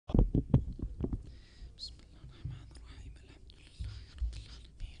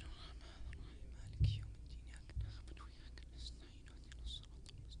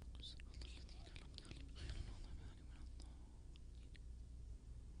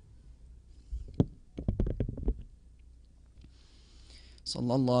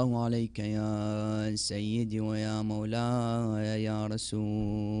صلى الله عليك يا سيدي ويا مولاي يا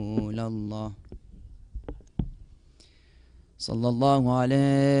رسول الله. صلى الله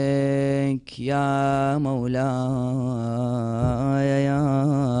عليك يا مولاي يا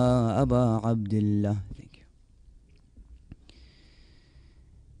أبا عبد الله.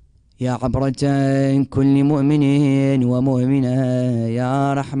 يا عبرة كل مؤمن ومؤمنة،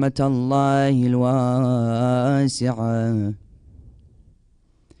 يا رحمة الله الواسعة،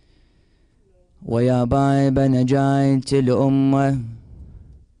 ويا باب نجاة الأمة،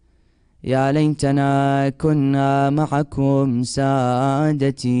 يا ليتنا كنا معكم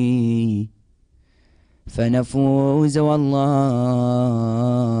سادتي فنفوز والله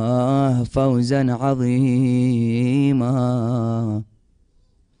فوزا عظيما.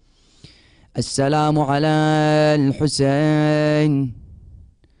 السلام على الحسين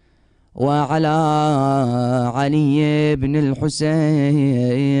وعلى علي بن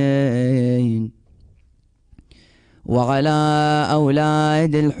الحسين وعلى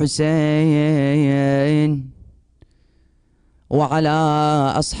أولاد الحسين وعلى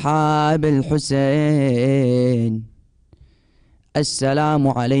أصحاب الحسين. السلام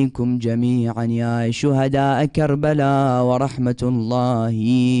عليكم جميعا يا شهداء كربلاء ورحمة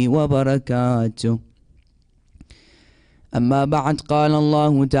الله وبركاته. أما بعد، قال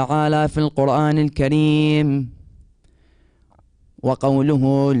الله تعالى في القرآن الكريم: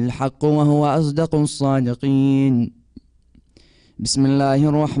 وقوله الحق وهو أصدق الصادقين. بسم الله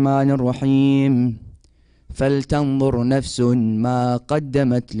الرحمن الرحيم. فلتنظر نفس ما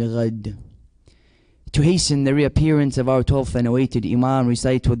قدمت لغد. To hasten the reappearance of our 12th and awaited Imam,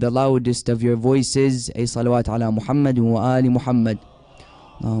 recite with the loudest of your voices a salawat ala Muhammad wa ali Muhammad.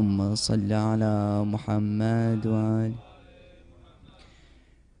 Allahumma salli ala Muhammad wa ali.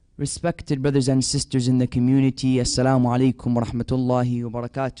 Respected brothers and sisters in the community, Assalamu alaikum wa rahmatullahi wa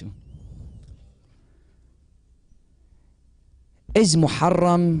barakatuh. Is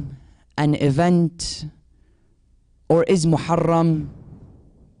Muharram an event, or is Muharram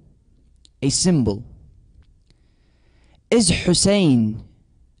a symbol? Is Hussein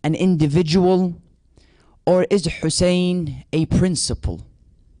an individual, or is Hussein a principle?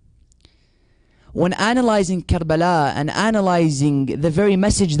 When analyzing Karbala and analyzing the very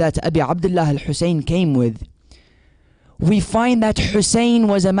message that Abi Abdullah al-Hussein came with, we find that Hussein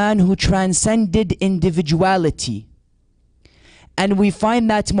was a man who transcended individuality. And we find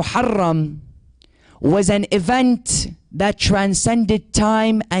that Muharram was an event that transcended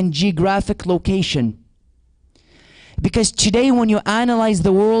time and geographic location. Because today, when you analyze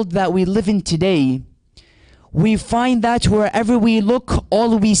the world that we live in today, we find that wherever we look,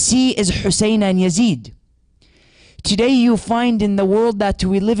 all we see is Hussein and Yazid. Today you find in the world that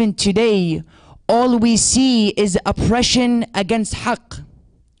we live in today, all we see is oppression against Haqq.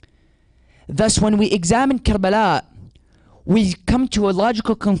 Thus, when we examine Karbala, we come to a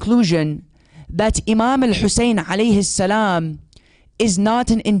logical conclusion that Imam al-Hussein alayhi salam is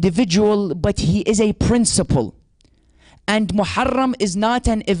not an individual, but he is a principle. And Muharram is not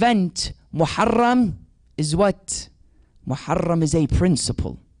an event. Muharram is what? Muharram is a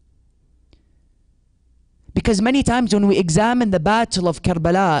principle. Because many times when we examine the battle of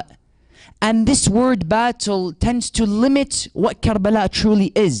Karbala, and this word battle tends to limit what Karbala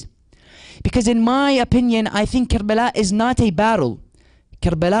truly is. Because in my opinion, I think Karbala is not a battle.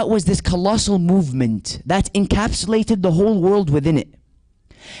 Karbala was this colossal movement that encapsulated the whole world within it.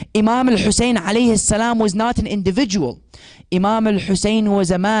 Imam al-Hussein alayhi salam was not an individual. Imam al-Hussein was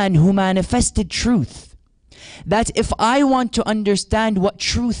a man who manifested truth. That if I want to understand what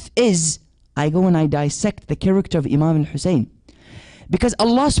truth is, I go and I dissect the character of Imam al-Hussein. Because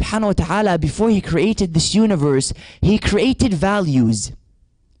Allah subhanahu wa ta'ala, before He created this universe, He created values.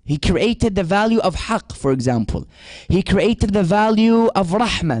 He created the value of haqq, for example. He created the value of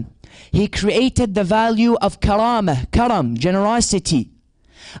rahmah. He created the value of karam, generosity.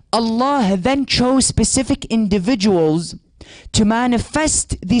 Allah then chose specific individuals to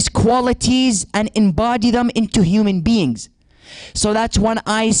manifest these qualities and embody them into human beings. So that when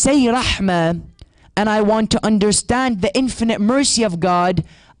I say rahmah and I want to understand the infinite mercy of God,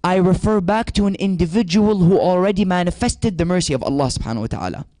 I refer back to an individual who already manifested the mercy of Allah subhanahu wa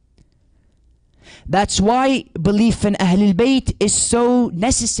ta'ala. That's why belief in Ahlul Bayt is so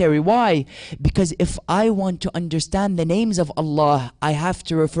necessary. Why? Because if I want to understand the names of Allah, I have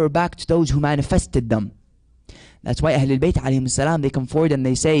to refer back to those who manifested them. That's why Ahlul Bayt alayhim salam, they come forward and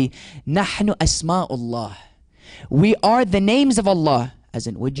they say, Nahnu asma'ullah. We are the names of Allah. As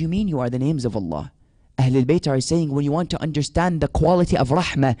in, what do you mean you are the names of Allah? Ahlul Bayt are saying, when you want to understand the quality of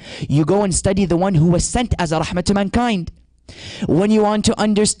rahmah, you go and study the one who was sent as a rahmah to mankind. When you want to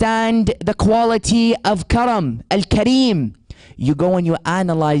understand the quality of Karam, Al-Kareem, you go and you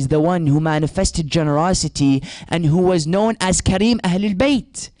analyze the one who manifested generosity and who was known as Kareem Ahlul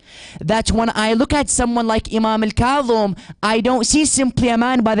Bayt. That when I look at someone like Imam al-Kadhim, I don't see simply a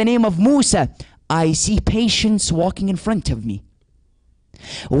man by the name of Musa. I see patience walking in front of me.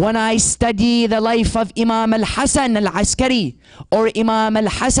 When I study the life of Imam al-Hasan al-Askari or Imam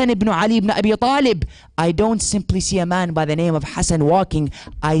al-Hasan ibn Ali ibn Abi Talib, I don't simply see a man by the name of Hassan walking.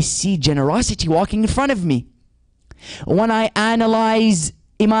 I see generosity walking in front of me. When I analyze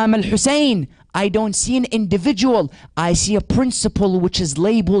Imam al-Hussein, I don't see an individual. I see a principle which is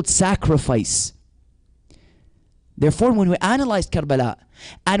labeled sacrifice. Therefore, when we analyze Karbala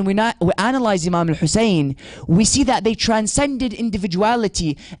and we analyze Imam al-Hussein, we see that they transcended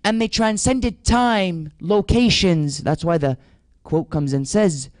individuality and they transcended time, locations. That's why the quote comes and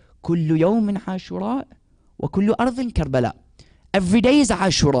says, كل يوم عاشوراء وكل أرض كربلاء. Every day is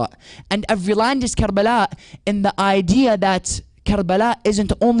Ashura and every land is Karbala, in the idea that Karbala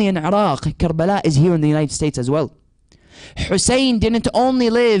isn't only in Iraq, Karbala is here in the United States as well. Hussein didn't only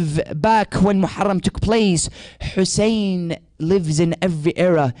live back when Muharram took place. Hussein lives in every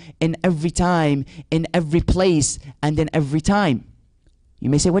era, in every time, in every place, and in every time. You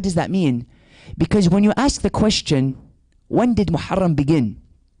may say, what does that mean? Because when you ask the question, when did Muharram begin?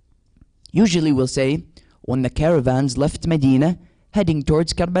 Usually we'll say, when the caravans left Medina heading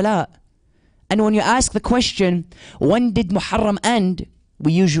towards Karbala. And when you ask the question, when did Muharram end?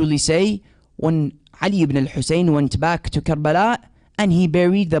 We usually say, when Ali ibn al-Hussein went back to Karbala and he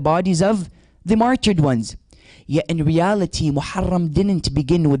buried the bodies of the martyred ones. Yet in reality, Muharram didn't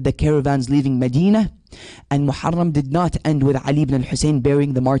begin with the caravans leaving Medina, and Muharram did not end with Ali ibn al-Hussein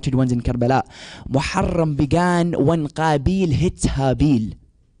burying the martyred ones in Karbala. Muharram began when Qabil hit Habil.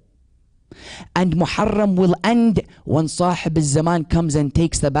 And Muharram will end when Sahib al-Zaman comes and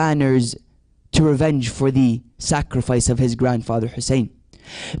takes the banners to revenge for the sacrifice of his grandfather Hussein.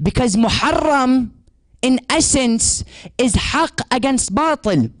 Because Muharram, in essence, is Haqq against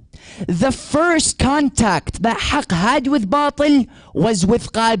Batil. The first contact that Haqq had with Batil was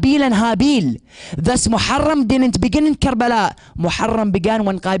with Qabil and Habil. Thus Muharram didn't begin in Karbala. Muharram began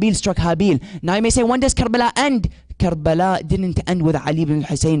when Qabil struck Habil. Now you may say, when does Karbala end? Karbala didn't end with Ali ibn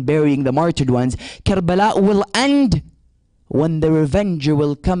Hussein burying the martyred ones. Karbala will end when the revenger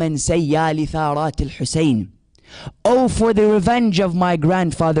will come and say, Ya li tharat al-Hussein. Oh, for the revenge of my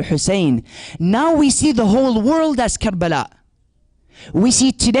grandfather Hussein. Now we see the whole world as Karbala. We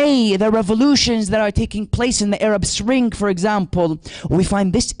see today the revolutions that are taking place in the Arab Spring, for example. We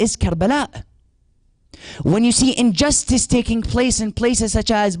find this is Karbala. When you see injustice taking place in places such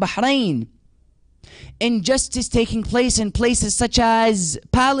as Bahrain, injustice taking place in places such as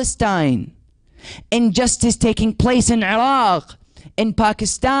Palestine, injustice taking place in Iraq, in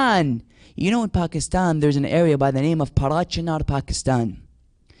Pakistan. You know, in Pakistan, there's an area by the name of Parachinar, Pakistan.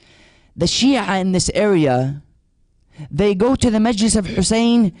 The Shia in this area, they go to the Majlis of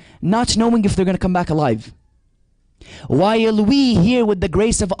Hussein not knowing if they're going to come back alive. While we here with the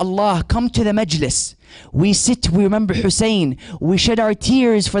grace of Allah come to the Majlis, we sit, we remember Hussein, we shed our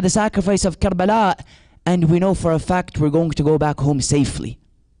tears for the sacrifice of Karbala, and we know for a fact we're going to go back home safely.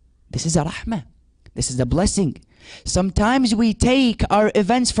 This is a rahmah. This is a blessing. Sometimes we take our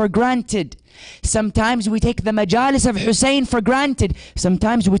events for granted. Sometimes we take the majalis of Hussein for granted.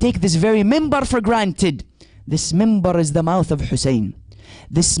 Sometimes we take this very mimbar for granted. This mimbar is the mouth of Hussein.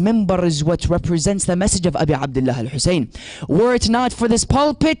 This mimbar is what represents the message of Abi Abdullah al-Hussein. Were it not for this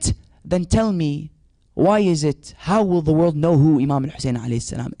pulpit, then tell me, why is it? How will the world know who Imam al-Hussein alayhi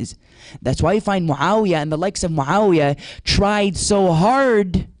salam is? That's why you find Muawiyah and the likes of Muawiyah tried so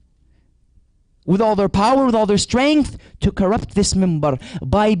hard with all their power, with all their strength, to corrupt this mimbar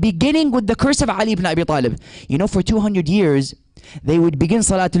by beginning with the curse of Ali ibn Abi Talib. You know, for 200 years, they would begin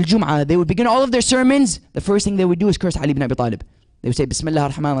Salat al-Jum'ah, they would begin all of their sermons, the first thing they would do is curse Ali ibn Abi Talib. They would say, Bismillah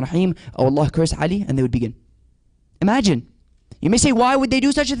ar-Rahman ar-Rahim, oh Allah, curse Ali, and they would begin. Imagine. You may say, why would they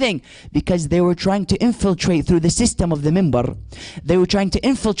do such a thing? Because they were trying to infiltrate through the system of the mimbar. They were trying to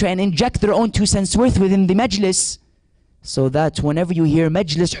infiltrate and inject their own 2 cents worth within the majlis, so that whenever you hear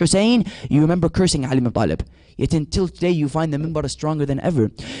Majlis Hussein, you remember cursing Ali ibn Talib. Yet until today, you find the mimbar is stronger than ever.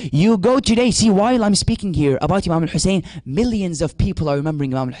 You go today, see, while I'm speaking here about Imam al-Hussein, millions of people are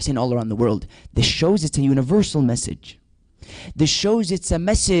remembering Imam al-Hussein all around the world. This shows it's a universal message. This shows it's a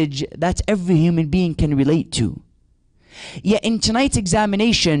message that every human being can relate to. Yet in tonight's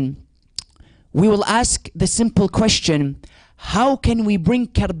examination, we will ask the simple question, how can we bring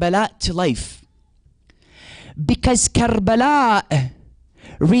Karbala to life? Because Karbala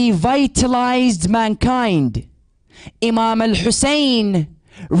revitalized mankind. Imam al-Hussein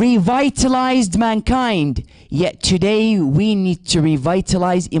revitalized mankind, yet today we need to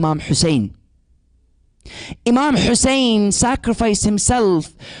revitalize Imam Hussein. Imam Hussein sacrificed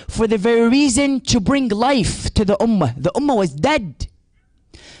himself for the very reason to bring life to the Ummah. The Ummah was dead.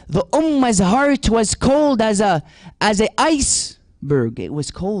 The Ummah's heart was cold as an iceberg. It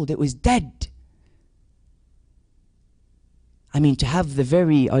was cold, it was dead. I mean, to have the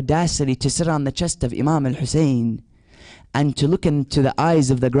very audacity to sit on the chest of Imam al-Hussein and to look into the eyes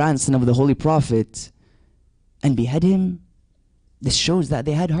of the grandson of the Holy Prophet and behead him, this shows that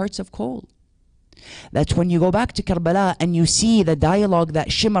they had hearts of coal. That when you go back to Karbala and you see the dialogue that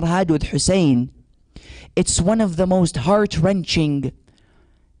Shimr had with Hussein, it's one of the most heart-wrenching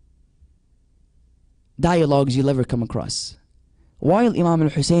dialogues you'll ever come across. While Imam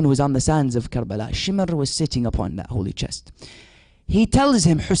al-Hussein was on the sands of Karbala, Shimr was sitting upon that holy chest. He tells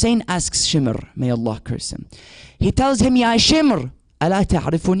him, Hussein asks Shimr, may Allah curse him. He tells him, Ya Shimr, ala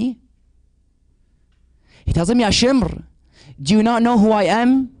ta'rifuni? He tells him, Ya Shimr, do you not know who I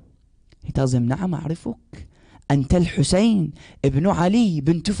am? He tells him, Na'am a'rifuk. Anta al-Hussein, ibn Ali,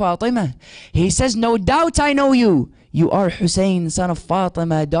 bint Fatemah. He says, no doubt I know you. You are Hussein, son of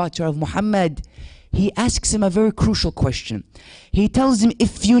Fatima, daughter of Muhammad. He asks him a very crucial question. He tells him,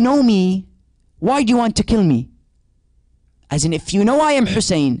 if you know me, why do you want to kill me? As in, if you know I am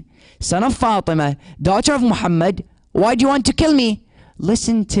Hussein, son of Fatima, daughter of Muhammad, why do you want to kill me?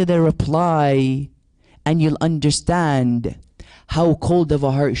 Listen to the reply and you'll understand how cold of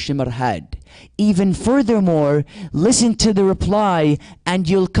a heart Shimr had. Even furthermore, listen to the reply and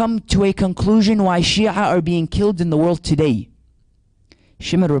you'll come to a conclusion why Shia are being killed in the world today.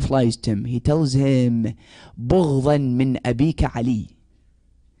 Shimr replies to him. He tells him, بُغْضًا مِنْ أَبِيكَ عَلِي.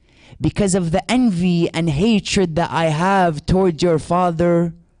 Because of the envy and hatred that I have towards your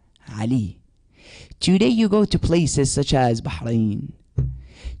father, Ali. Today you go to places such as Bahrain.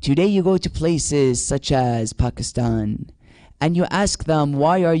 Today you go to places such as Pakistan. And you ask them,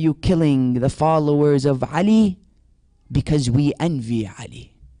 why are you killing the followers of Ali? Because we envy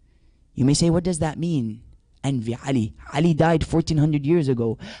Ali. You may say, what does that mean? Envy Ali. Ali died 1400 years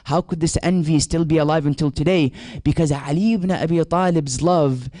ago. How could this envy still be alive until today? Because Ali ibn Abi Talib's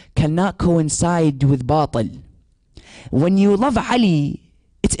love cannot coincide with batil. When you love Ali,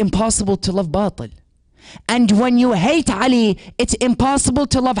 it's impossible to love batil. And when you hate Ali, it's impossible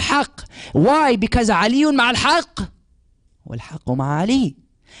to love haqq. Why? Because Aliyun ma'al haqq wal haqqu ma'a Ali.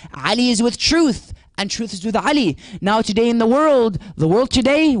 Ali is with truth and truth is with Ali. Now today in the world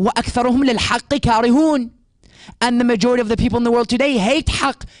today, وَأَكْثَرُهُمْ لِلْحَقِّ كَارِهُونَ. And the majority of the people in the world today hate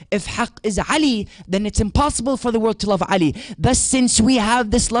haqq. If haqq is Ali, then it's impossible for the world to love Ali. Thus, since we have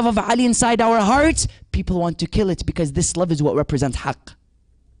this love of Ali inside our hearts, people want to kill it because this love is what represents haqq.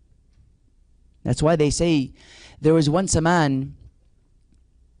 That's why they say there was once a man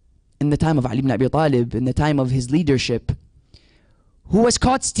in the time of Ali ibn Abi Talib, in the time of his leadership, who was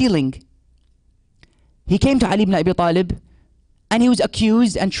caught stealing. He came to Ali ibn Abi Talib and he was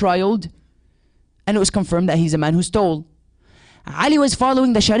accused and trialed, and it was confirmed that he's a man who stole. Ali was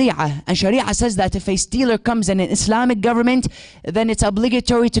following the Sharia, and Sharia says that if a stealer comes in an Islamic government, then it's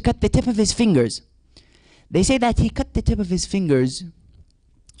obligatory to cut the tip of his fingers. They say that he cut the tip of his fingers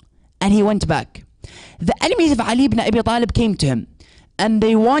and he went back. The enemies of Ali ibn Abi Talib came to him and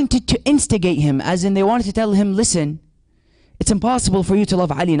they wanted to instigate him, as in they wanted to tell him, listen, it's impossible for you to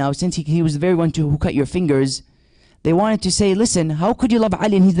love Ali now since he was the very one who cut your fingers. They wanted to say, listen, how could you love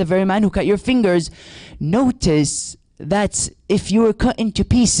Ali and he's the very man who cut your fingers? Notice that if you were cut into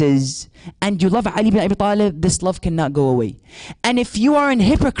pieces and you love Ali ibn Abi Talib, this love cannot go away. And if you are an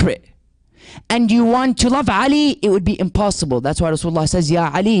hypocrite and you want to love Ali, it would be impossible. That's why Rasulullah says, Ya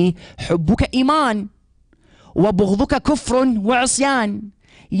Ali, حُبُّكَ إِيمان وَبُغْضُكَ كُفْرٌ وَعِصْيَانٌ.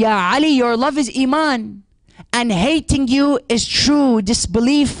 Ya Ali, your love is Iman, and hating you is true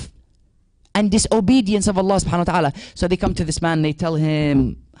disbelief and disobedience of Allah subhanahu wa ta'ala. So they come to this man, they tell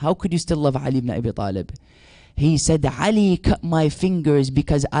him, how could you still love Ali ibn Abi Talib? He said, Ali cut my fingers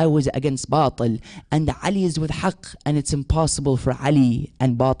because I was against batil, and Ali is with haqq, and it's impossible for Ali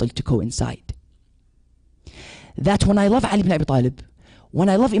and batil to coincide. That when I love Ali ibn Abi Talib, when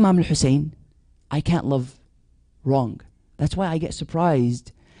I love Imam al-Hussein, I can't love wrong. That's why I get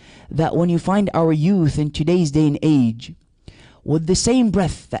surprised that when you find our youth in today's day and age, with the same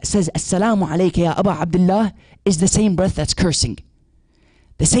breath that says Assalamu alayka ya Aba Abdullah is the same breath that's cursing.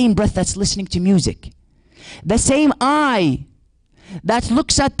 The same breath that's listening to music. The same eye that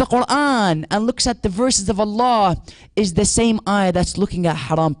looks at the Quran and looks at the verses of Allah is the same eye that's looking at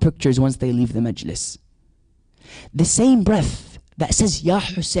haram pictures once they leave the majlis. The same breath that says Ya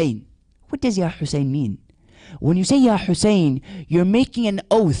Hussein. What does Ya Hussein mean? When you say Ya Hussein, you're making an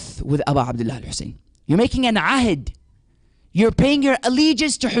oath with Abu Abdullah al-Hussein. You're making an ahd. You're paying your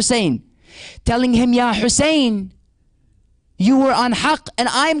allegiance to Hussein, telling him, Ya Hussein, you were on haqq, and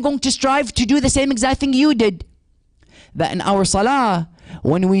I'm going to strive to do the same exact thing you did. That in our salah,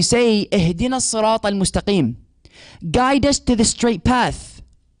 when we say, Ihdina as-sirat al-mustaqim, guide us to the straight path.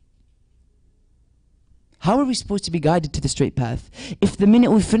 How are we supposed to be guided to the straight path if the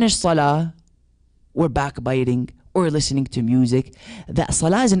minute we finish salah, we're backbiting or listening to music? That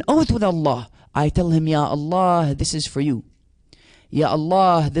salah is an oath with Allah. I tell him, Ya Allah, this is for you. Ya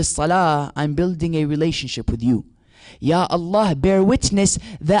Allah, this salah, I'm building a relationship with you. Ya Allah, bear witness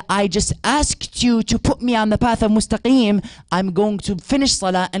that I just asked you to put me on the path of mustaqim. I'm going to finish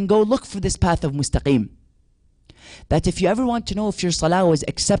salah and go look for this path of mustaqim. That if you ever want to know if your salah was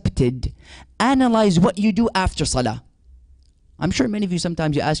accepted, analyze what you do after salah. I'm sure many of you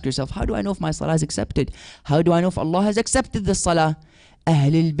sometimes you ask yourself, how do I know if my salah is accepted? How do I know if Allah has accepted the salah?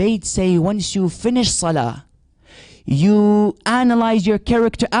 Ahlul Bayt say once you finish salah, you analyze your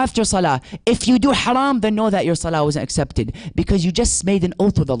character after salah. If you do haram, then know that your salah wasn't accepted, because you just made an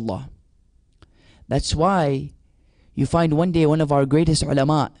oath with Allah. That's why you find one day one of our greatest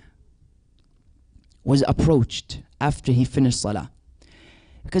ulama was approached after he finished salah,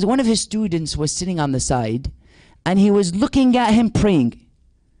 because one of his students was sitting on the side and he was looking at him praying.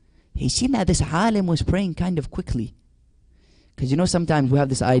 He seen that this alim was praying kind of quickly, because you know sometimes we have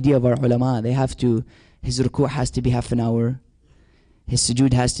this idea of our ulama, they have to, his ruku' has to be half an hour, his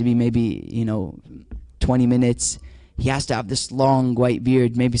sujood has to be maybe 20 minutes, he has to have this long white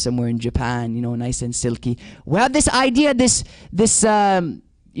beard, maybe somewhere in Japan, nice and silky. We have this idea, this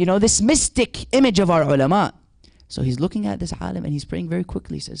mystic image of our ulama. So he's looking at this alim and he's praying very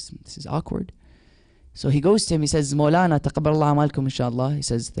quickly. He says, this is awkward. So he goes to him, he says, Maulana, taqabbalallahu amalkum inshallah. He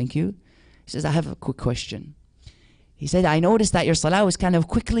says, thank you. He says, I have a quick question. He said, I noticed that your salah was kind of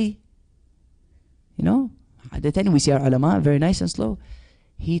quickly. At the time we see our ulama, very nice and slow.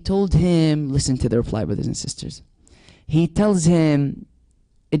 He told him, listen to the reply, brothers and sisters. He tells him,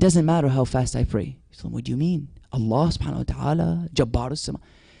 it doesn't matter how fast I pray. He told him, what do you mean? Allah subhanahu wa ta'ala, Jabbar as-sama.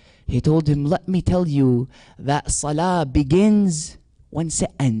 He told him, let me tell you that salah begins once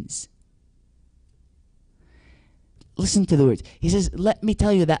it ends. Listen to the words. He says, let me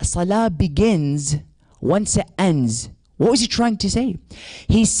tell you that salah begins once it ends. What was he trying to say?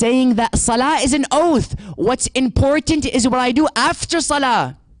 He's saying that salah is an oath. What's important is what I do after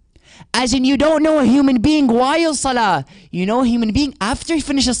salah. As in, you don't know a human being while salah. You know a human being after he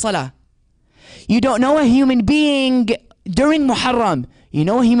finishes salah. You don't know a human being during Muharram. You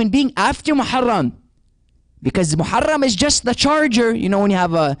know a human being after Muharram. Because Muharram is just the charger. When you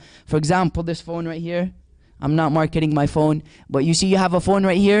have for example, this phone right here. I'm not marketing my phone, but you see you have a phone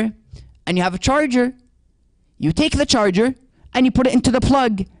right here and you have a charger. You take the charger and you put it into the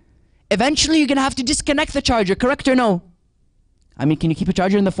plug. Eventually you're going to have to disconnect the charger, correct or no? I mean, can you keep a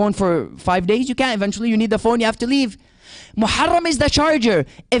charger in the phone for 5 days? You can't. Eventually you need the phone, you have to leave. Muharram is the charger.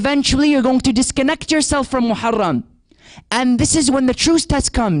 Eventually you're going to disconnect yourself from Muharram. And this is when the true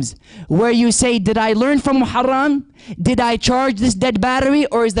test comes, where you say, did I learn from Muharram? Did I charge this dead battery,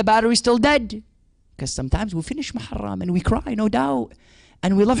 or is the battery still dead? Because sometimes we finish Muharram and we cry, no doubt.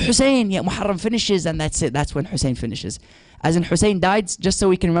 And we love Hussein, yet Muharram finishes and that's it. That's when Hussein finishes. As in, Hussein died just so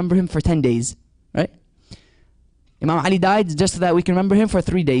we can remember him for 10 days, right? Imam Ali died just so that we can remember him for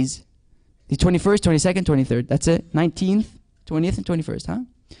 3 days. The 21st, 22nd, 23rd, that's it. 19th, 20th and 21st, huh?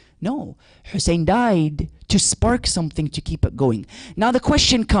 No, Hussein died to spark something to keep it going. Now the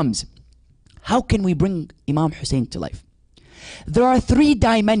question comes, how can we bring Imam Hussein to life? There are 3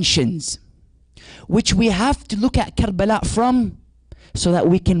 dimensions which we have to look at Karbala from, so that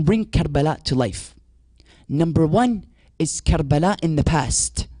we can bring Karbala to life. Number 1 is Karbala in the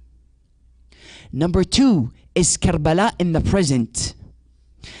past. Number 2 is Karbala in the present.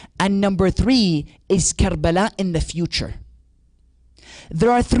 And number 3 is Karbala in the future. There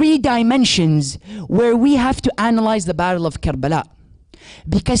are 3 dimensions where we have to analyze the battle of Karbala.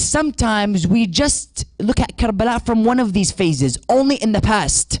 Because sometimes we just look at Karbala from one of these phases, only in the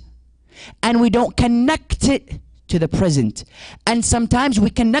past. And we don't connect it to the present. And sometimes we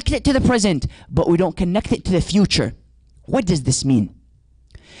connect it to the present, but we don't connect it to the future. What does this mean?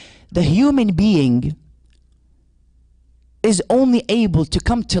 The human being is only able to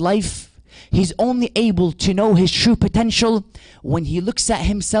come to life, he's only able to know his true potential when he looks at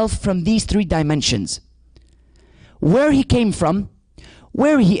himself from these 3 dimensions. Where he came from,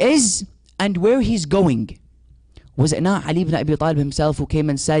 where he is, and where he's going. Was it not Ali ibn Abi Talib himself who came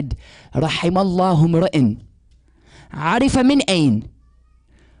and said, رَحِمَ اللَّهُ مْرَئٍ عَرِفَ مِنْ أَيْنِ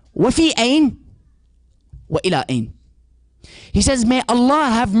وَفِي أَيْنِ وإلى أين. He says, may Allah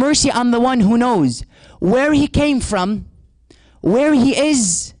have mercy on the one who knows where he came from, where he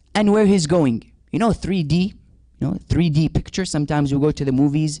is, and where he's going. You know 3D? You know 3D picture? Sometimes we go to the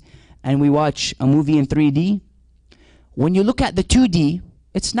movies and we watch a movie in 3D. When you look at the 2D,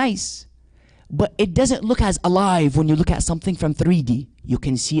 it's nice. But it doesn't look as alive when you look at something from 3D. You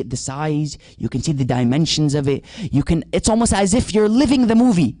can see it, the size, you can see the dimensions of it. It's almost as if you're living the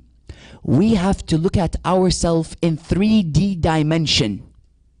movie. We have to look at ourselves in 3D dimension.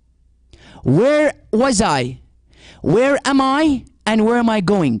 Where was I? Where am I? And where am I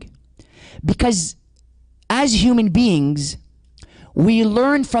going? Because as human beings, we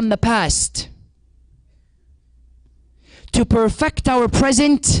learn from the past to perfect our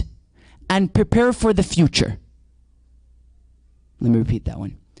present and prepare for the future. Let me repeat that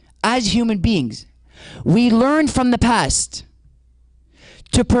one. As human beings, we learn from the past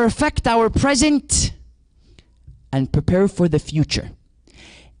to perfect our present and prepare for the future.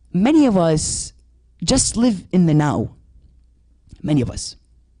 Many of us just live in the now. Many of us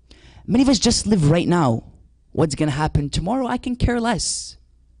just live right now. What's going to happen tomorrow? I can care less.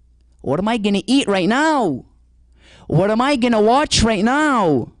 What am I going to eat right now? What am I going to watch right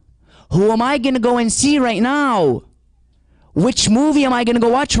now? Who am I going to go and see right now? Which movie am I going to go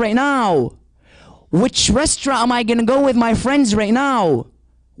watch right now? Which restaurant am I going to go with my friends right now?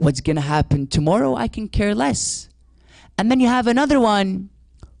 What's going to happen tomorrow? I can care less. And then you have another one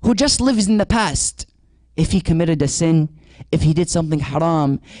who just lives in the past. If he committed a sin, if he did something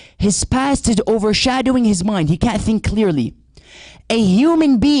haram, his past is overshadowing his mind. He can't think clearly. A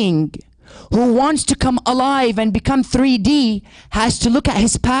human being who wants to come alive and become 3D has to look at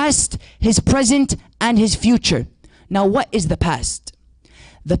his past, his present, and his future. Now, what is the past?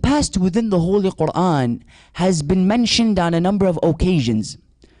 The past within the Holy Quran has been mentioned on a number of occasions.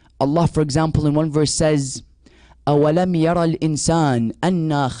 Allah, for example, in one verse says, أَوَلَمْ يَرَى الْإِنسَانِ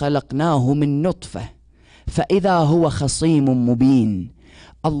أَنَّا خَلَقْنَاهُ مِن نُطْفَةٍ فَإِذَا هُوَ خَصِيمٌ مُبِينٌ.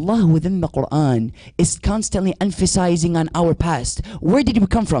 Allah within the Quran is constantly emphasizing on our past. Where did we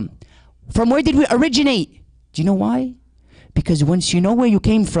come from? From where did we originate? Do you know why? Because once you know where you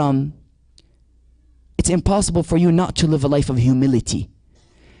came from, it's impossible for you not to live a life of humility.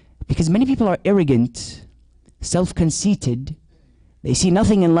 Because many people are arrogant, self-conceited. They see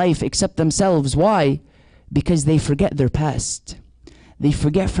nothing in life except themselves. Why? Because they forget their past. They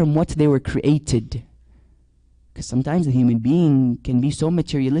forget from what they were created. Because sometimes the human being can be so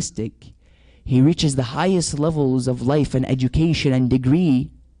materialistic. He reaches the highest levels of life and education and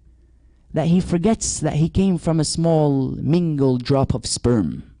degree that he forgets that he came from a small mingled drop of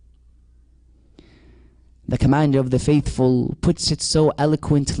sperm. The commander of the faithful puts it so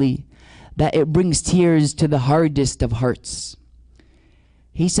eloquently that it brings tears to the hardest of hearts.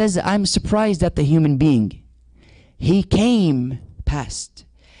 He says, I'm surprised at the human being. He came past.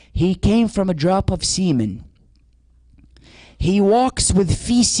 He came from a drop of semen. He walks with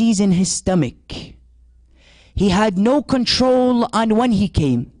feces in his stomach. He had no control on when he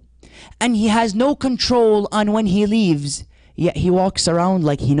came. And he has no control on when he leaves. Yet he walks around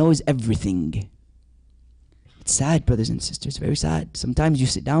like he knows everything. It's sad, brothers and sisters, very sad. Sometimes you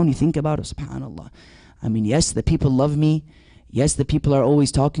sit down, you think about it, subhanAllah. I mean, yes, the people love me. Yes, the people are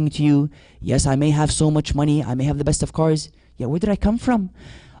always talking to you. Yes, I may have so much money. I may have the best of cars. Yet where did I come from?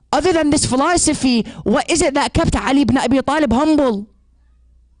 Other than this philosophy, what is it that kept Ali ibn Abi Talib humble?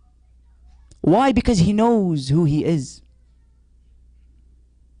 Why? Because he knows who he is.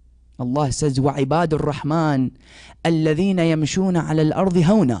 Allah says, وَعِبَادُ الرَّحْمَنِ الَّذِينَ يَمْشُونَ عَلَى الْأَرْضِ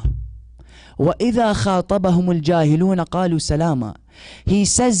هَوْنًا وَإِذَا خَاطَبَهُمُ الْجَاهِلُونَ قَالُوا سَلَامًا. He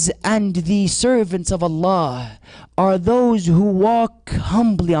says, and the servants of Allah are those who walk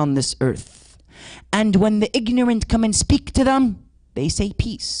humbly on this earth. And when the ignorant come and speak to them, they say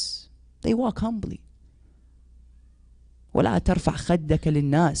peace. They walk humbly. وَلَا تَرْفَعْ خَدَّكَ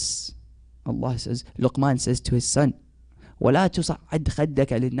لِلنَّاسِ. Allah says, Luqman says to his son, وَلَا تُصَعَّدْ خَدَّكَ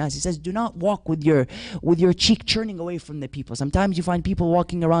لِلنَّاسِ. He says, do not walk with your cheek turning away from the people. Sometimes you find people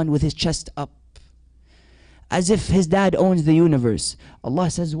walking around with his chest up, as if his dad owns the universe. Allah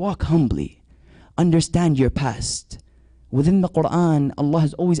says, walk humbly. Understand your past. Within the Quran, Allah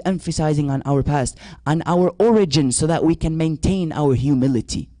is always emphasizing on our past, on our origin, so that we can maintain our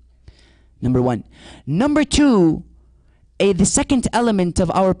humility. Number one. Number two, the second element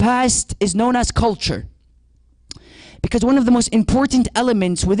of our past is known as culture. Because one of the most important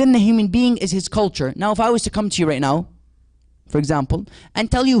elements within the human being is his culture. Now, if I was to come to you right now, for example,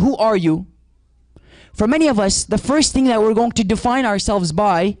 and tell you, who are you? For many of us, the first thing that we're going to define ourselves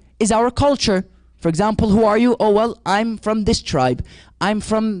by is our culture. For example, who are you? Oh, well, I'm from this tribe. I'm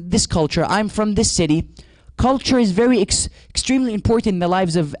from this culture. I'm from this city. Culture is very extremely important in the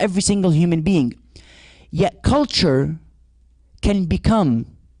lives of every single human being. Yet culture can become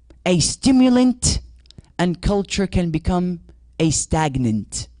a stimulant and culture can become a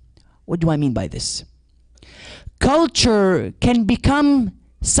stagnant. What do I mean by this? Culture can become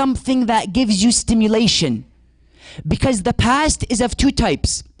something that gives you stimulation, because the past is of two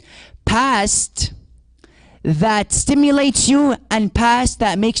types: past that stimulates you and past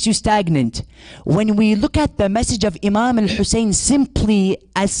that makes you stagnant. When we look at the message of Imam al-Hussein simply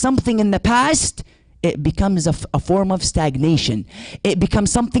as something in the past, it becomes a form of stagnation. It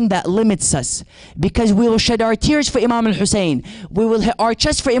becomes something that limits us, because we will shed our tears for Imam al-Hussein, we will hit our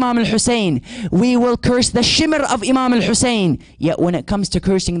chest for Imam al-Hussein, we will curse the shimmer of Imam al-Hussein. Yet when it comes to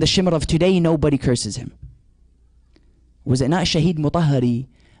cursing the shimmer of today, nobody curses him. Was it not Shaheed Mutahhari?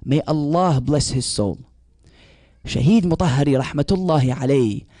 May Allah bless his soul. Shaheed Mutahhari rahmatullahi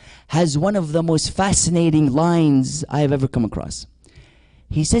alayhi has one of the most fascinating lines I have ever come across.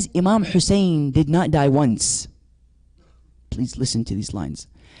 He says Imam Hussein did not die once. Please listen to these lines.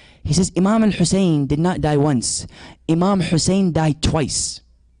 He says Imam al-Hussein did not die once. Imam Hussein died twice.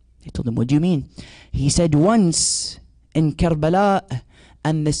 They told him, what do you mean? He said once in Karbala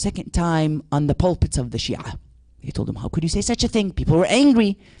and the second time on the pulpits of the Shia. They told him, how could you say such a thing? People were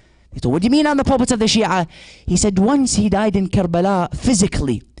angry. They told, what do you mean on the pulpits of the Shia? He said once he died in Karbala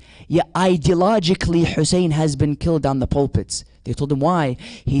physically, yet ideologically Hussein has been killed on the pulpits. They told him why?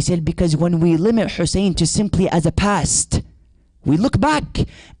 He said because when we limit Hussein to simply as a past, we look back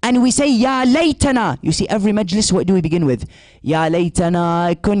and we say Ya laytana. You see, every majlis, what do we begin with? Ya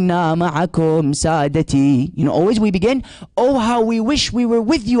laytana kunna ma'akum sadati. You know, always we begin, oh how we wish we were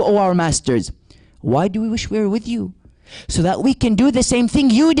with you, O our masters. Why do we wish we were with you? So that we can do the same thing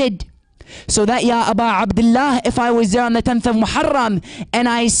you did. So that, Ya Aba Abdullah, if I was there on the 10th of Muharram and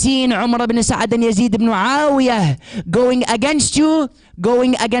I seen Umar ibn Sa'ad and Yazid ibn Muawiyah going against you,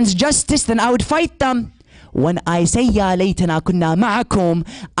 going against justice, then I would fight them. When I say Ya laytana kunna ma'akum,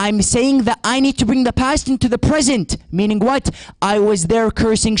 I'm saying that I need to bring the past into the present. Meaning what? I was there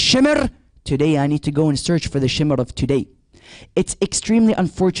cursing shimmer. Today I need to go and search for the shimmer of today. It's extremely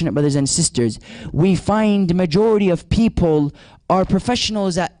unfortunate, brothers and sisters. We find the majority of people are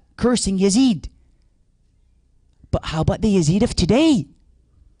professionals at cursing Yazid. But how about the Yazid of today?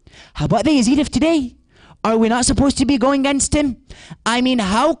 How about the Yazid of today? Are we not supposed to be going against him? I mean,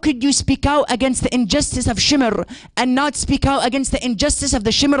 how could you speak out against the injustice of Shimr and not speak out against the injustice of the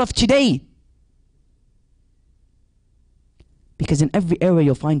Shimr of today? Because in every area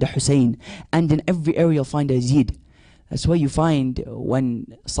you'll find a Hussein, and in every area you'll find a Yazid. That's why you find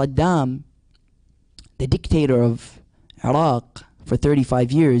when Saddam, the dictator of Iraq for 35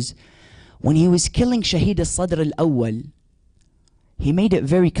 years, when he was killing Shaheed al-Sadr al-Awwal, he made it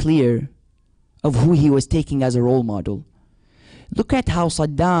very clear of who he was taking as a role model. Look at how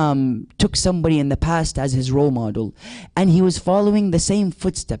Saddam took somebody in the past as his role model, and he was following the same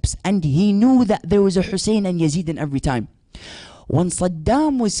footsteps, and he knew that there was a Hussein and Yazid in every time. When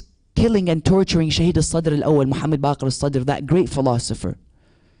Saddam was killing and torturing Shaheed al-Sadr al-Awwal, Muhammad Baqir al-Sadr, that great philosopher,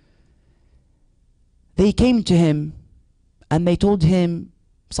 they came to him and they told him,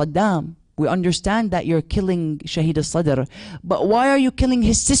 Saddam, we understand that you're killing Shaheed al-Sadr, but why are you killing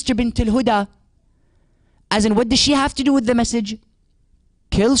his sister Bint al-Huda? As in, what does she have to do with the message?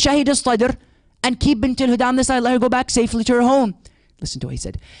 Kill Shaheed al-Sadr and keep Bint al-Huda on the side, let her go back safely to her home. Listen to what he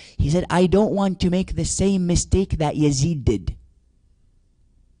said. He said, I don't want to make the same mistake that Yazid did.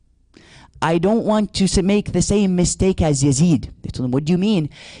 I don't want to make the same mistake as Yazid. They told him, what do you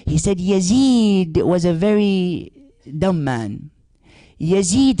mean? He said, Yazid was a very dumb man.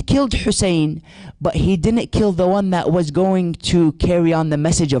 Yazid killed Hussein, but he didn't kill the one that was going to carry on the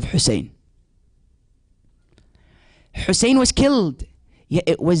message of Hussein. Hussein was killed, yet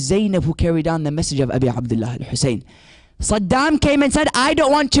it was Zainab who carried on the message of Abi Abdullah al-Hussein. Saddam came and said, I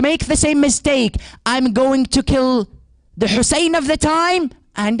don't want to make the same mistake. I'm going to kill the Hussein of the time,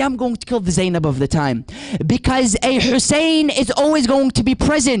 and I'm going to kill the Zainab of the time. Because a Hussein is always going to be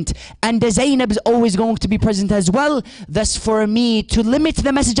present, and the Zainab is always going to be present as well. Thus, for me to limit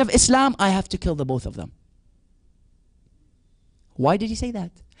the message of Islam, I have to kill the both of them. Why did he say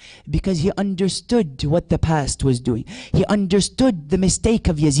that? Because he understood what the past was doing. He understood the mistake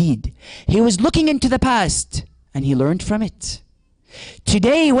of Yazid. He was looking into the past, and he learned from it.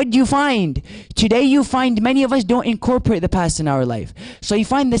 Today, what do you find? Today you find many of us don't incorporate the past in our life. So you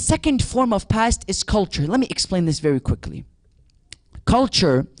find the second form of past is culture. Let me explain this very quickly.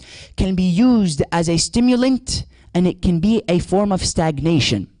 Culture can be used as a stimulant, and it can be a form of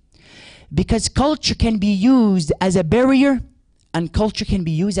stagnation. Because culture can be used as a barrier, and culture can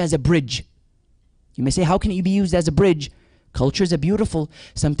be used as a bridge. You may say, how can it be used as a bridge? Cultures are beautiful.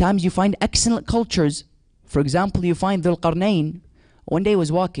 Sometimes you find excellent cultures. For example, you find Dhul Qarnayn. One day he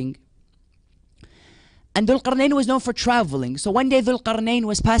was walking, and Dhul Qarnayn was known for traveling. So one day Dhul Qarnayn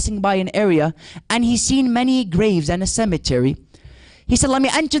was passing by an area, and he seen many graves and a cemetery. He said, let me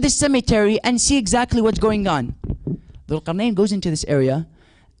enter this cemetery and see exactly what's going on. Dhul Qarnayn goes into this area,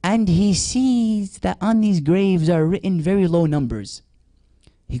 and he sees that on these graves are written very low numbers.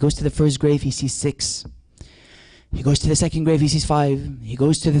 He goes to the first grave, he sees 6. He goes to the second grave, he sees 5. He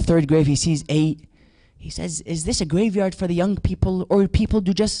goes to the third grave, he sees 8. He says, is this a graveyard for the young people, or people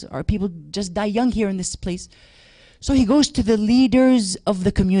just die young here in this place? So he goes to the leaders of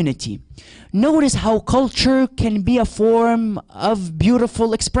the community. Notice how culture can be a form of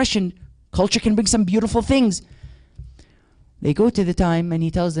beautiful expression. Culture can bring some beautiful things. They go to the time, and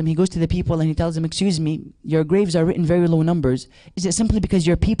he tells them, he goes to the people and he tells them, excuse me, your graves are written very low numbers. Is it simply because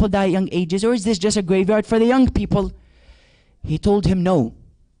your people die at young ages, or is this just a graveyard for the young people? He told him no.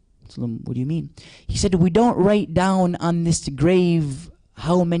 So, what do you mean? He said, we don't write down on this grave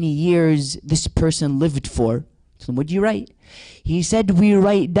how many years this person lived for. So what do you write? He said, we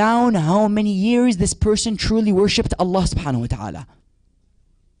write down how many years this person truly worshipped Allah subhanahu wa ta'ala.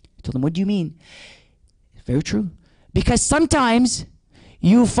 I told him, what do you mean? Very true. Because sometimes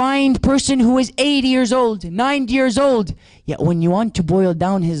you find person who is 80 years old, 90 years old, yet when you want to boil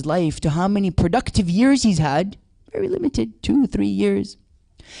down his life to how many productive years he's had, very limited, 2, 3 years.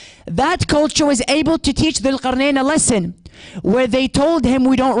 That culture was able to teach Dhul Qarnayn a lesson, where they told him,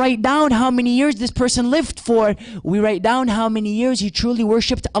 we don't write down how many years this person lived for, we write down how many years he truly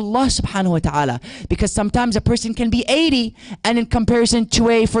worshipped Allah subhanahu wa ta'ala. Because sometimes a person can be 80, and in comparison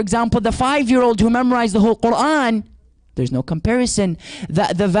to for example, the 5-year-old who memorized the whole Quran, there's no comparison.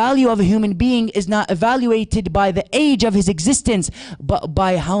 The value of a human being is not evaluated by the age of his existence, but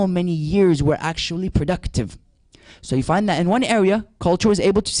by how many years were actually productive. So you find that in one area, culture was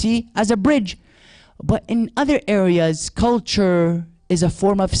able to see as a bridge. But in other areas, culture is a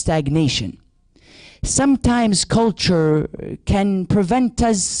form of stagnation. Sometimes culture can prevent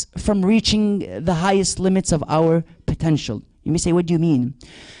us from reaching the highest limits of our potential. You may say, what do you mean?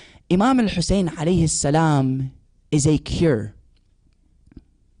 Imam al-Hussein alayhi salam is a cure.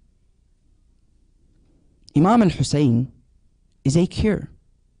 Imam al-Hussein is a cure.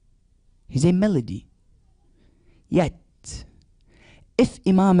 He's a melody. Yet, if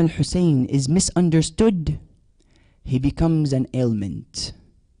Imam al-Hussein is misunderstood, he becomes an ailment.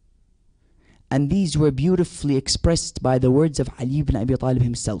 And these were beautifully expressed by the words of Ali ibn Abi Talib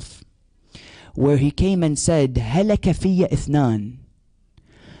himself, where he came and said, هَلَكَ فِيَّ إِثْنَانِ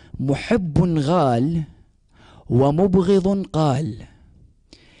مُحِبٌّ غَالٍ وَمُبْغِضٌ قَالٍ.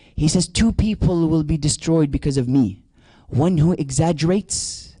 He says, 2 people will be destroyed because of me, one who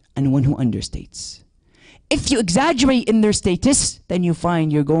exaggerates and one who understates. If you exaggerate in their status, then you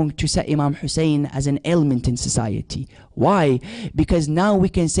find you're going to set Imam Hussein as an ailment in society. Why? Because now we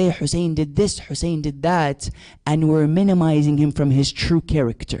can say Hussein did this, Hussein did that, and we're minimizing him from his true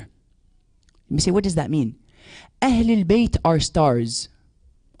character. Let me say, what does that mean? Ahlul Bayt are stars.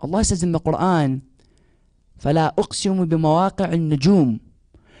 Allah says in the Quran, فَلَا أُقْسِمُ بِمَوَاقِعِ النُّجُومِ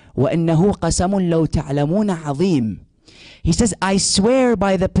وَإِنَّهُ قَسَمٌ لَوْ تَعْلَمُونَ عَظِيمٌ. He says, I swear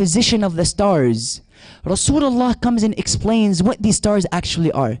by the position of the stars. Rasulullah comes and explains what these stars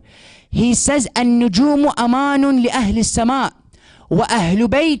actually are. He says, النجوم أمان لأهل السماء وأهل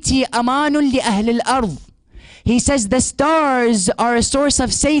بيتي أمان لأهل الأرض. He says the stars are a source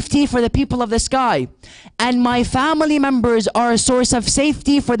of safety for the people of the sky, and my family members are a source of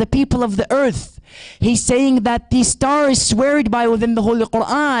safety for the people of the earth. He's saying that these stars sweared by within the Holy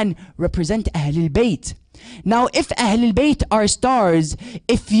Quran represent Ahlul Bayt. Now, if Ahlul Bayt are stars,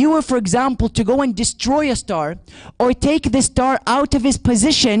 if you were, for example, to go and destroy a star or take the star out of his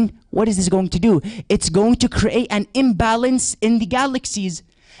position, what is this going to do? It's going to create an imbalance in the galaxies.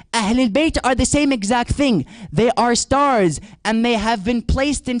 Ahlul Bayt are the same exact thing. They are stars, and they have been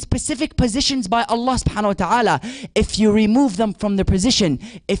placed in specific positions by Allah subhanahu wa ta'ala. If you remove them from their position,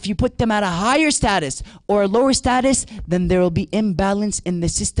 if you put them at a higher status or a lower status, then there will be imbalance in the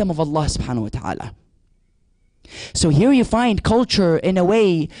system of Allah subhanahu wa ta'ala. So here you find culture in a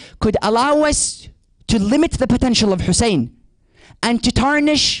way could allow us to limit the potential of Hussein and to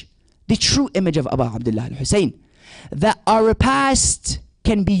tarnish the true image of Abu Abdullah al-Hussein. That our past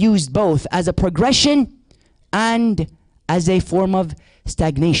can be used both as a progression and as a form of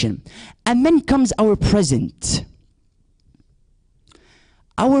stagnation. And then comes our present.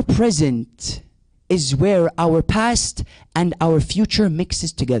 Our present is where our past and our future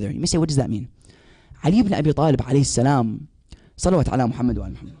mixes together. You may say, what does that mean? Ali ibn Abi Talib alayhi salam, salawat ala Muhammad wa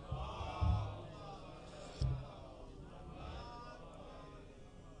Muhammad.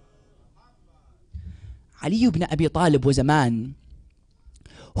 Ali ibn Abi Talib was a man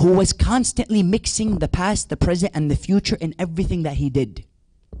who was constantly mixing the past, the present, and the future in everything that he did.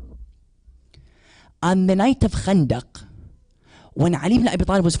 On the night of Khandaq, when Ali ibn Abi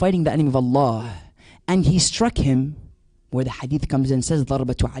Talib was fighting the enemy of Allah, and he struck him, where the hadith comes and says,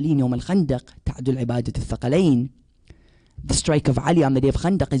 ضربة علي يوم الخندق تعدل عبادة الثقلين. The strike of Ali on the day of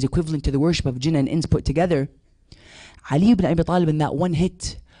Khandaq is equivalent to the worship of jinn and ins put together. Ali ibn Abi Talib in that one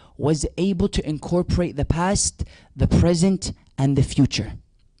hit was able to incorporate the past, the present, and the future.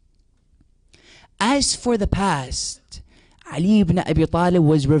 As for the past, Ali ibn Abi Talib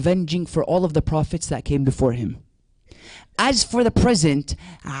was revenging for all of the prophets that came before him. As for the present,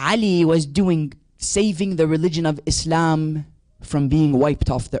 Ali was saving the religion of Islam from being wiped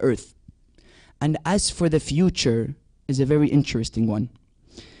off the earth. And as for the future, is a very interesting one.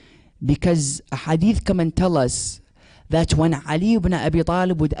 Because a hadith come and tell us that when Ali ibn Abi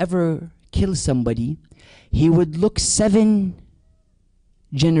Talib would ever kill somebody, he would look 7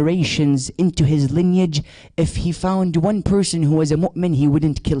 generations into his lineage. If he found one person who was a mu'min, he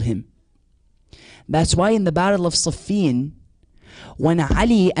wouldn't kill him. That's why in the battle of Siffin, when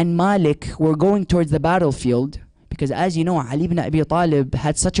Ali and Malik were going towards the battlefield, because as you know, Ali ibn Abi Talib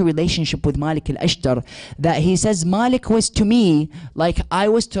had such a relationship with Malik al-Ashtar that he says, Malik was to me like I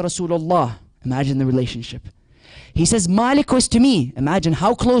was to Rasulullah. Imagine the relationship. He says, Malik was to me. Imagine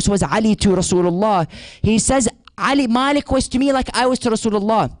how close was Ali to Rasulullah. He says, Malik was to me like I was to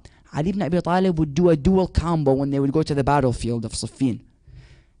Rasulullah. Ali ibn Abi Talib would do a dual combo when they would go to the battlefield of Siffin.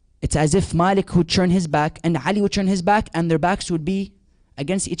 It's as if Malik would turn his back and Ali would turn his back, and their backs would be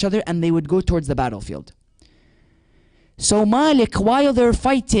against each other, and they would go towards the battlefield. So Malik, while they're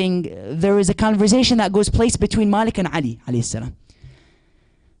fighting, there is a conversation that goes place between Malik and Ali alayhi salam.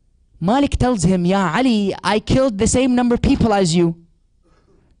 Malik tells him, Ya Ali, I killed the same number of people as you.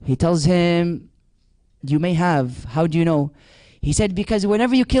 He tells him, you may have. How do you know? He said, because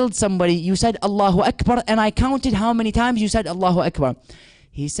whenever you killed somebody, you said Allahu Akbar, and I counted how many times you said Allahu Akbar.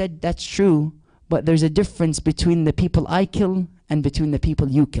 He said, that's true, but there's a difference between the people I kill and between the people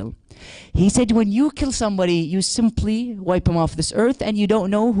you kill. He said, when you kill somebody, you simply wipe him off this earth and you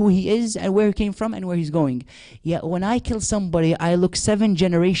don't know who he is and where he came from and where he's going. Yet when I kill somebody, I look 7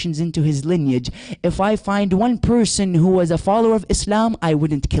 generations into his lineage. If I find one person who was a follower of Islam, I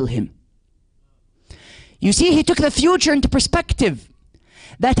wouldn't kill him. You see, he took the future into perspective.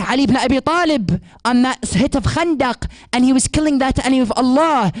 That Ali ibn Abi Talib on that hit of Khandaq, and he was killing that enemy of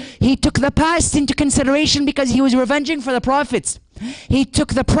Allah. He took the past into consideration because he was revenging for the prophets. He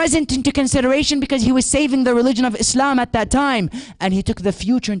took the present into consideration because he was saving the religion of Islam at that time. And he took the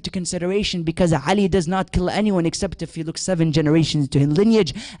future into consideration because Ali does not kill anyone except if he looks 7 generations to his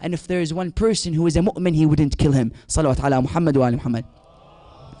lineage. And if there is one person who is a mu'min, he wouldn't kill him. Salawat ala Muhammad wa ala Muhammad.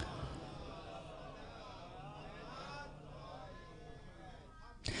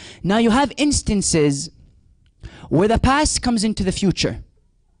 Now you have instances where the past comes into the future.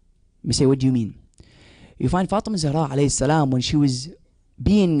 You say, what do you mean? You find Fatima Zahra alayhi salam, when she was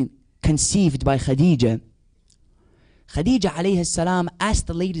being conceived by Khadija, Khadija alayhi salam asked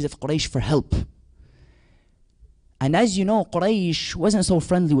the ladies of Quraysh for help. And as you know, Quraysh wasn't so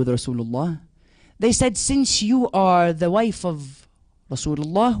friendly with Rasulullah. They said, since you are the wife of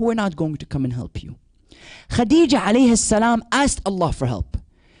Rasulullah, we're not going to come and help you. Khadija alayhi salam asked Allah for help.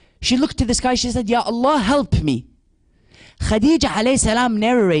 She looked to the sky, she said, Ya Allah, help me. Khadija alayhi salam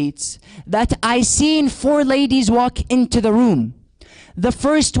narrates that I seen 4 ladies walk into the room. The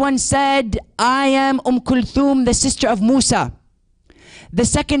first one said, I am Kulthum, the sister of Musa. The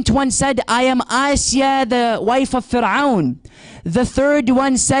second one said, I am Asya, the wife of Fir'aun. The third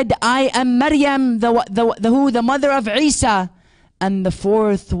one said, I am Maryam, the mother of Isa. And the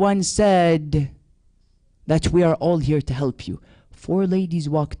fourth one said that we are all here to help you. 4 ladies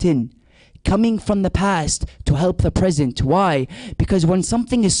walked in, coming from the past to help the present. Why? Because when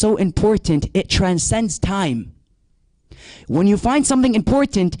something is so important, it transcends time. When you find something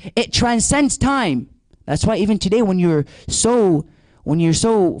important, it transcends time. That's why even today when you're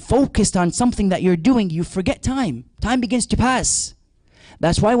so focused on something that you're doing, you forget time. Time begins to pass.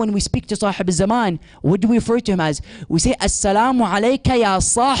 That's why when we speak to Sahib al-Zaman, what do we refer to him as? We say, Assalamu alayka ya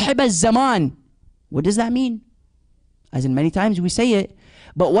Sahib al-Zaman. What does that mean? As in many times we say it.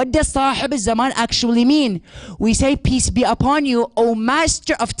 But what does Sahib al-Zaman actually mean? We say, peace be upon you, O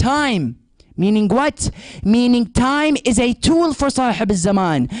master of time. Meaning what? Meaning time is a tool for Sahib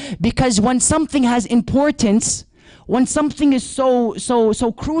al-Zaman. Because when something has importance, when something is so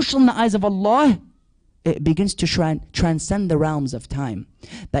crucial in the eyes of Allah, it begins to transcend the realms of time.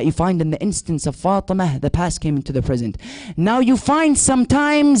 That you find in the instance of Fatemah, the past came into the present. Now you find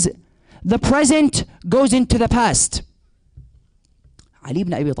sometimes the present goes into the past. Ali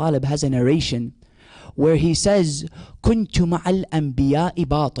ibn Abi Talib has a narration where he says, كنت مع الأنبياء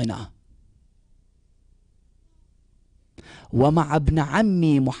باطنة ومع ابن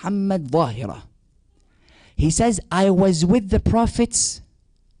عمي محمد ظاهرة. He says, I was with the prophets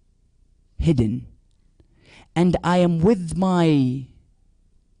hidden, and I am with my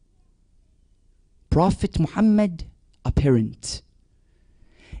Prophet Muhammad apparent.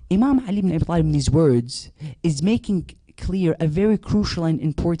 Imam Ali ibn Abi Talib in these words is making clear a very crucial and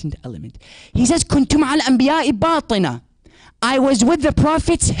important element. He says, كنت مع الأنبياء باطنة. I was with the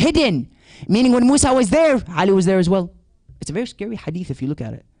prophets hidden. Meaning when Musa was there, Ali was there as well. It's a very scary hadith if you look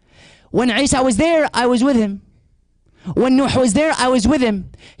at it. When Isa was there, I was with him. When Nuh was there, I was with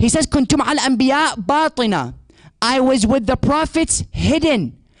him. He says, كنت مع الأنبياء باطنة. I was with the prophets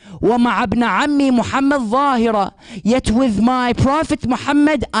hidden. ومع ابن عمي محمد ظاهرة. Yet with my Prophet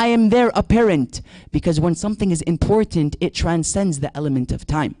Muhammad, I am there apparent. Because when something is important, it transcends the element of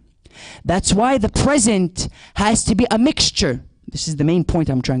time. That's why the present has to be a mixture. This is the main point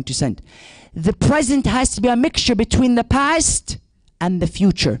I'm trying to send. The present has to be a mixture between the past and the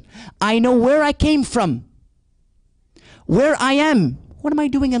future. I know where I came from, where I am. What am I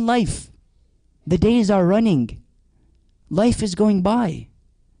doing in life? The days are running. Life is going by.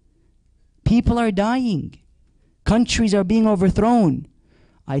 People are dying. Countries are being overthrown.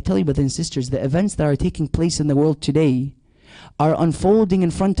 I tell you, brothers and sisters, the events that are taking place in the world today are unfolding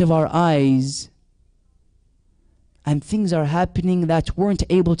in front of our eyes, and things are happening that weren't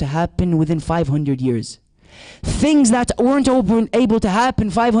able to happen within 500 years. Things that weren't able to happen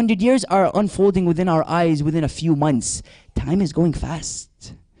 500 years are unfolding within our eyes within a few months. Time is going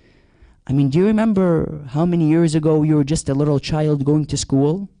fast. I mean, do you remember how many years ago you were just a little child going to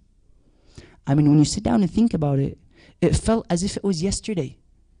school? I mean, when you sit down and think about it, it felt as if it was yesterday.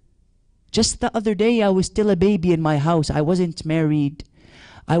 Just the other day, I was still a baby in my house. I wasn't married.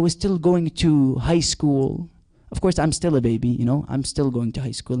 I was still going to high school. Of course, I'm still a baby, you know. I'm still going to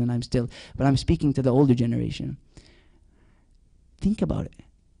high school, and but I'm speaking to the older generation. Think about it.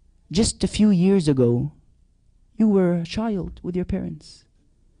 Just a few years ago, you were a child with your parents.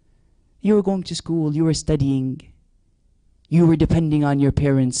 You were going to school, you were studying. You were depending on your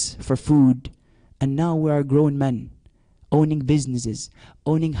parents for food. And now we are grown men, owning businesses,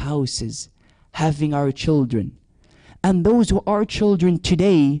 owning houses, having our children. And those who are children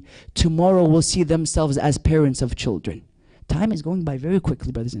today, tomorrow will see themselves as parents of children. Time is going by very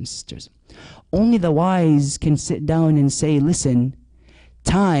quickly, brothers and sisters. Only the wise can sit down and say, listen,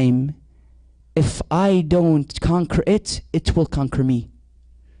 time, if I don't conquer it, it will conquer me.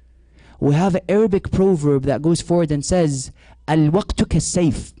 We have an Arabic proverb that goes forward and says, الوقت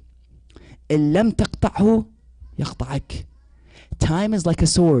كالسيف إن لم تقطعه يقطعك. Time is like a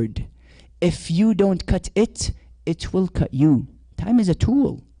sword. If you don't cut it, it will cut you. Time is a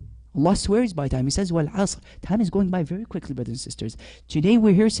tool. Allah swears by time. He says, وَالْعَصْرِ. Time is going by very quickly, brothers and sisters. Today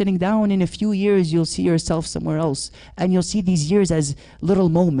we're here sitting down. In a few years you'll see yourself somewhere else. And you'll see these years as little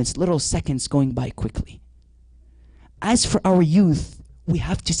moments, little seconds going by quickly. As for our youth, we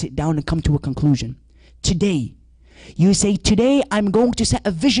have to sit down and come to a conclusion. Today, you say, today I'm going to set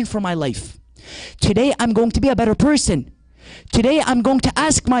a vision for my life. Today I'm going to be a better person. Today I'm going to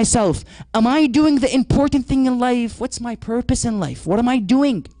ask myself, am I doing the important thing in life? What's my purpose in life? What am I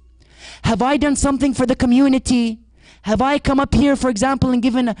doing? Have I done something for the community? Have I come up here, for example, and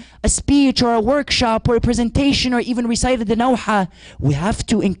given a speech or a workshop or a presentation or even recited the Nawha? We have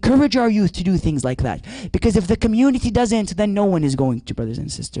to encourage our youth to do things like that. Because if the community doesn't, then no one is going to, brothers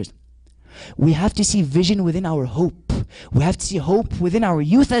and sisters. We have to see vision within our hope. We have to see hope within our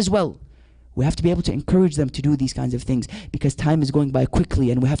youth as well. We have to be able to encourage them to do these kinds of things because time is going by quickly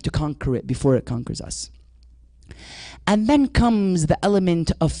and we have to conquer it before it conquers us. And then comes the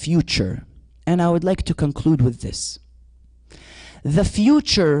element of future. And I would like to conclude with this. The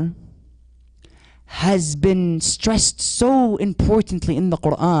future has been stressed so importantly in the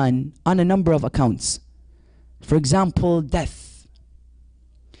Quran on a number of accounts. For example, death.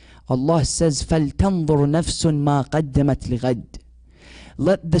 Allah says, فَلْتَنْظُرْ نَفْسٌ مَا قَدَّمَتْ لِغَدٍ.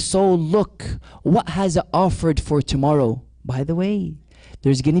 Let the soul look what has it offered for tomorrow. By the way,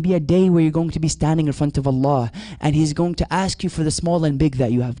 there's going to be a day where you're going to be standing in front of Allah and He's going to ask you for the small and big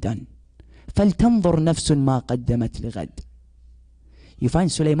that you have done. فَلْتَنْظُرْ نَفْسٌ مَا قَدَّمَتْ لِغَدٍ. You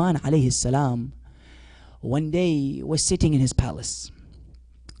find Sulaiman alayhi salam one day was sitting in his palace.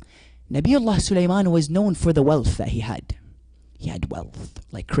 Nabiullah Sulaiman was known for the wealth that he had. He had wealth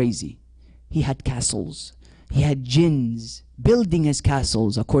like crazy. He had castles. He had jinns building his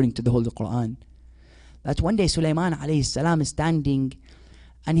castles according to the Holy Quran. That one day Sulaiman alayhi salam is standing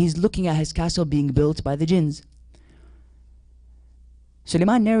and he's looking at his castle being built by the jinns.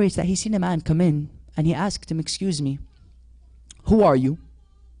 Sulaiman narrates that he's seen a man come in and he asked him, excuse me, who are you?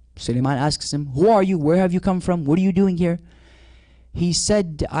 Sulaiman asks him, who are you? Where have you come from? What are you doing here? He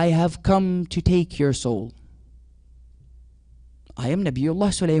said, I have come to take your soul. I am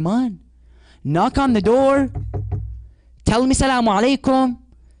Nabiullah Sulaiman. Knock on the door, tell me Salamu Alaikum,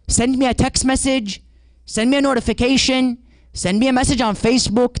 send me a text message, send me a notification, send me a message on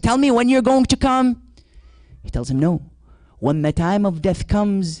Facebook, tell me when you're going to come. He tells him, no. When the time of death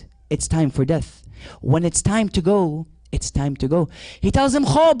comes, it's time for death. When it's time to go, it's time to go. He tells him,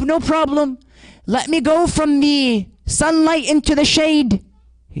 Khob, no problem. Let me go from the sunlight into the shade.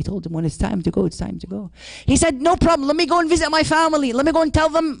 He told him, when it's time to go, it's time to go. He said, no problem. Let me go and visit my family. Let me go and tell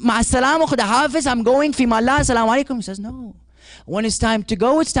them, Ma'as-salamu, khuda hafiz, I'm going, fi ma'allah, assalamu alaikum. He says, no. When it's time to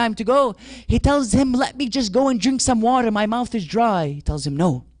go, it's time to go. He tells him, let me just go and drink some water. My mouth is dry. He tells him,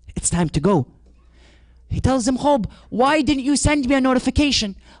 no, it's time to go. He tells him, Khob, why didn't you send me a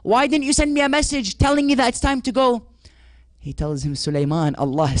notification? Why didn't you send me a message telling me that it's time to go? He tells him, Sulaiman,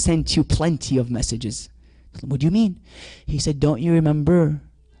 Allah sent you plenty of messages. What do you mean? He said, don't you remember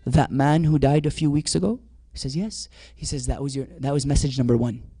that man who died a few weeks ago? He says, yes. He says, that was message number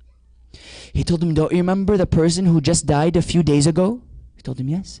 1. He told him, don't you remember the person who just died a few days ago? He told him,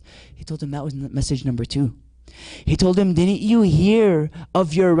 yes. He told him that was message number 2. He told him, didn't you hear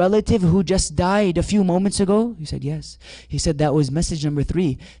of your relative who just died a few moments ago? He said, yes. He said, that was message number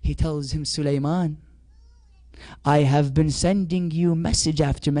 3. He tells him, Sulaiman, I have been sending you message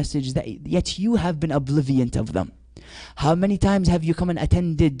after message, yet you have been oblivious of them. How many times have you come and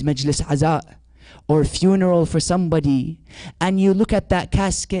attended Majlis Aza or funeral for somebody, and you look at that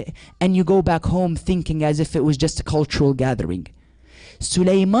casket and you go back home thinking as if it was just a cultural gathering?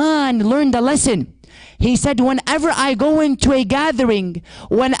 Sulaiman learned a lesson. He said, whenever I go into a gathering,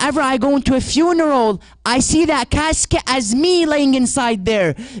 whenever I go into a funeral, I see that casket as me laying inside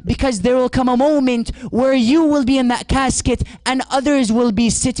there, because there will come a moment where you will be in that casket and others will be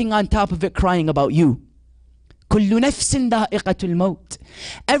sitting on top of it crying about you. كُلُّ نَفْسٍ ذَائِقَةُ الْمَوْتِ.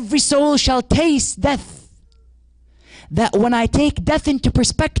 Every soul shall taste death. That when I take death into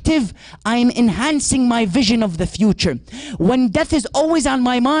perspective, I am enhancing my vision of the future. When death is always on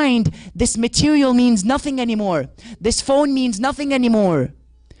my mind, this material means nothing anymore. This phone means nothing anymore.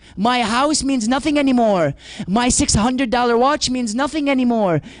 My house means nothing anymore. My $600 watch means nothing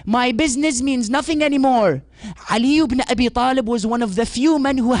anymore. My business means nothing anymore. Ali ibn Abi Talib was one of the few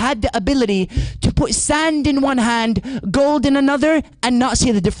men who had the ability to put sand in one hand, gold in another, and not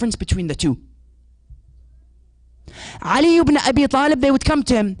see the difference between the two. Ali ibn Abi Talib, they would come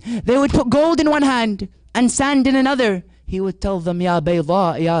to him, they would put gold in one hand and sand in another. He would tell them, Ya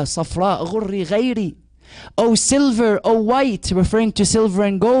bayda, ya safra, ghurri ghayri. O silver, O white, referring to silver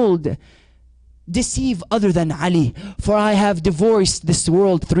and gold, deceive other than Ali, for I have divorced this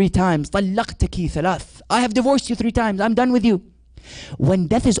world 3 times. طلقتك ثلاث. I have divorced you 3 times. I'm done with you. When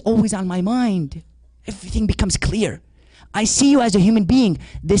death is always on my mind, everything becomes clear. I see you as a human being.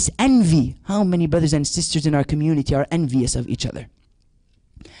 This envy, how many brothers and sisters in our community are envious of each other?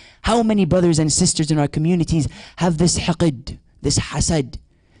 How many brothers and sisters in our communities have this hiqd, this hasad?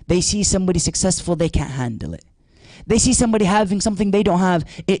 They see somebody successful, they can't handle it. They see somebody having something they don't have,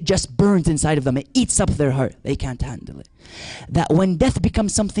 it just burns inside of them. It eats up their heart. They can't handle it. That when death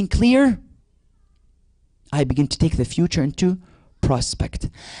becomes something clear, I begin to take the future into prospect.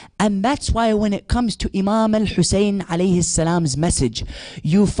 And that's why when it comes to Imam al-Hussein alayhi salam's message,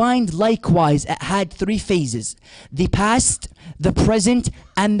 you find likewise it had 3 phases: the past, the present,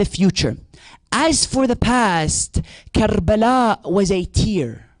 and the future. As for the past, Karbala was a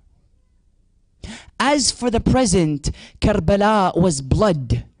tear. As for the present, Karbala was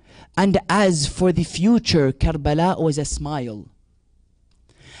blood. And as for the future, Karbala was a smile.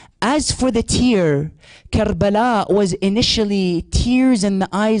 As for the tear, Karbala was initially tears in the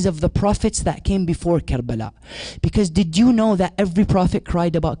eyes of the prophets that came before Karbala. Because did you know that every prophet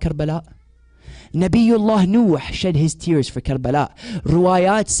cried about Karbala? Nabiullah Nuh shed his tears for Karbala.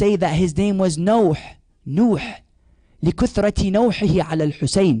 Ruwayat say that his name was Nuh. لِكُثْرَةِ نَوْحِهِ عَلَى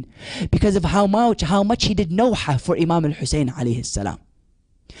الْحُسَيْنِ. Because of how much he did Nawha for Imam al-Hussein alayhi salam.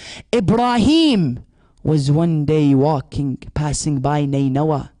 Ibrahim was one day passing by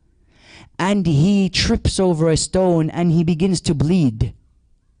Nainawa, and he trips over a stone and he begins to bleed.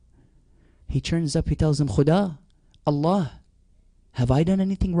 He turns up, he tells him, Khuda, Allah, have I done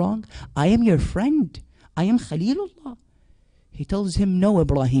anything wrong? I am your friend. I am Khalilullah. He tells him, no,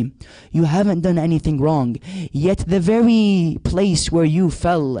 Ibrahim, you haven't done anything wrong. Yet the very place where you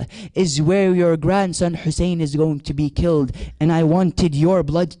fell is where your grandson Hussein is going to be killed, and I wanted your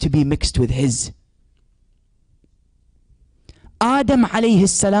blood to be mixed with his. Adam alayhi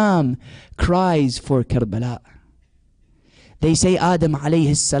salam cries for Karbala. They say Adam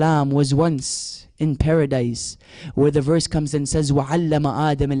alayhi salam was once in paradise, where the verse comes and says,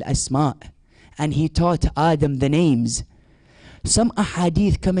 وَعَلَّمَ آدَمَ الْأَسْمَاءِ, and he taught Adam the names. Some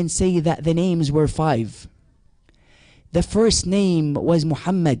ahadith come and say that the names were 5. The first name was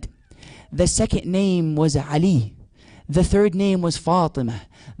Muhammad. The second name was Ali. The third name was Fatemah.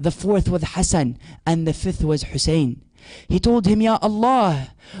 The fourth was Hassan. And the fifth was Hussein. He told him, Ya Allah,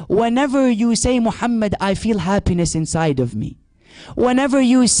 whenever you say Muhammad, I feel happiness inside of me. Whenever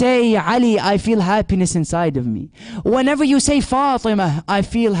you say Ali, I feel happiness inside of me. Whenever you say Fatima, I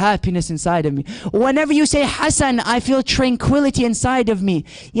feel happiness inside of me. Whenever you say Hassan, I feel tranquility inside of me.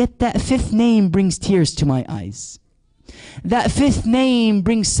 Yet that fifth name brings tears to my eyes. That fifth name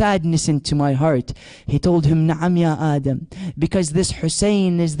brings sadness into my heart. He told him, Na'am ya Adam, because this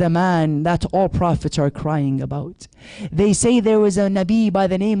Hussein is the man that all prophets are crying about. They say there was a Nabi by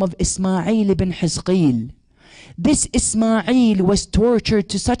the name of Ismail ibn Hizqil. This Ismail was tortured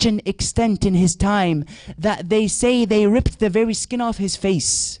to such an extent in his time that they say they ripped the very skin off his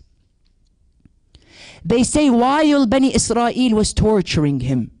face. They say while Bani Israel was torturing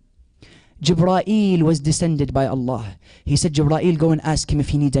him, Jibreel was descended by Allah. He said, Jibreel, go and ask him if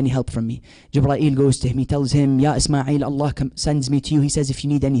he needs any help from me. Jibreel goes to him. He tells him, Ya Ismail, Allah sends me to you. He says, if you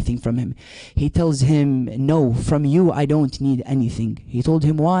need anything from him. He tells him, no, from you I don't need anything. He told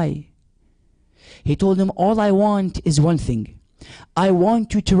him, why? He told him, all I want is one thing. I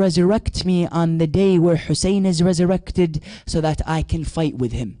want you to resurrect me on the day where Hussein is resurrected so that I can fight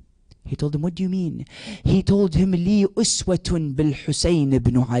with him. He told him, what do you mean? He told him, Li uswatun bil Hussein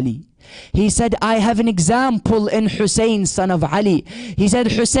ibn Ali. He said, I have an example in Hussein, son of Ali. He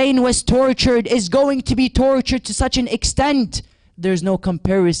said, Hussein was tortured, is going to be tortured to such an extent. There's no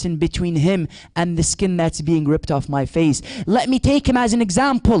comparison between him and the skin that's being ripped off my face. Let me take him as an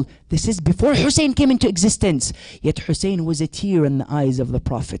example. This is before Hussein came into existence. Yet Hussein was a tear in the eyes of the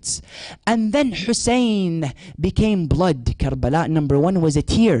prophets. And then Hussein became blood. Karbala, number 1, was a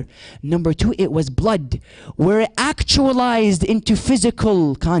tear. Number 2, it was blood. Where it actualized into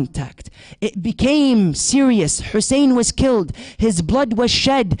physical contact. It became serious. Hussein was killed. His blood was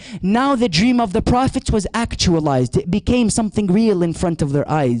shed. Now the dream of the prophets was actualized. It became something real in front of their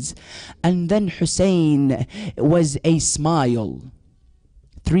eyes. And then Hussein was a smile.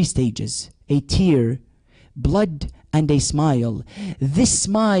 3 stages: a tear, blood, and a smile. This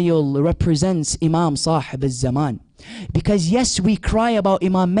smile represents Imam Sahib al-Zaman. Because yes, we cry about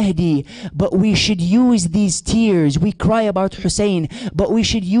Imam Mahdi, but we should use these tears. We cry about Hussein, but we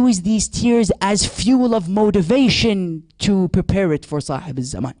should use these tears as fuel of motivation to prepare it for Sahib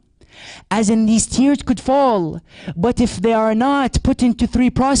al-Zaman. As in, these tears could fall, but if they are not put into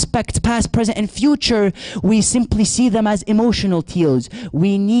 3 prospects, past, present, and future, we simply see them as emotional tears.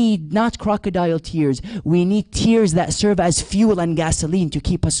 We need not crocodile tears. We need tears that serve as fuel and gasoline to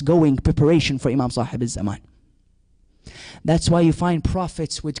keep us going, preparation for Imam Sahib al-Zaman. That's why you find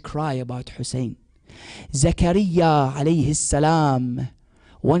prophets would cry about Hussein. Zakaria alayhi salam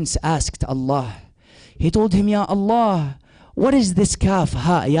once asked Allah. He told him, Ya Allah, what does this kaf,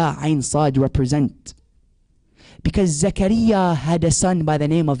 ha, ya, ain, sad represent? Because Zakaria had a son by the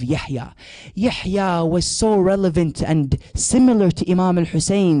name of Yahya. Yahya was so relevant and similar to Imam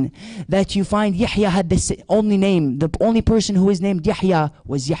al-Hussein that you find Yahya had this only name. The only person who was named Yahya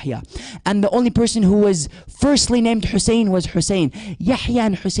was Yahya. And the only person who was firstly named Hussein was Hussein. Yahya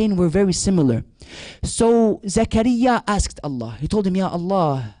and Hussein were very similar. So Zakaria asked Allah. He told him, Ya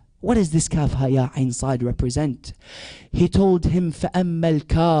Allah, what does this kaf, ha, ya, ain, sad represent? He told him, فَأَمَّا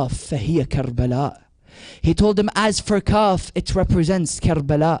الْكَافَ فَهِيَ كَرْبَلَاء. He told him, as for kaf, it represents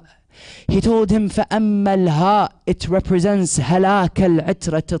Karbala. He told him, فَأَمَّا الْهَاء, it represents هَلَاكَ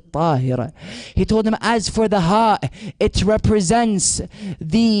الْعِتْرَةِ الطَّاهِرَةِ. He told him, as for the ha, it represents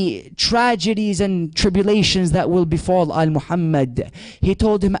the tragedies and tribulations that will befall al-Muhammad. He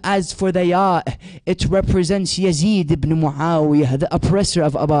told him, as for the ya, it represents Yazid ibn Muawiyah, the oppressor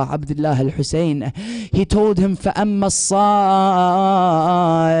of Aba Abdullah al-Hussein. He told him, فَأَمَّا الصَّائِدْ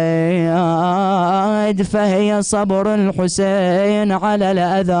فَهِيَ صَبْرُ الْحُسَيْنِ عَلَى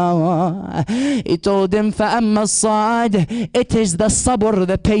الْأَذَى. He told him, فَأَمَّا الصَّعَدْ, it is the sabr,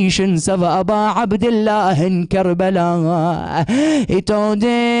 the patience of Aba Abdullah in Karbala. He told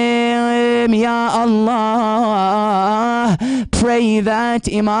him, Ya Allah, pray that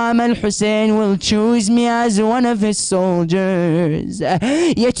Imam al-Hussein will choose me as one of his soldiers.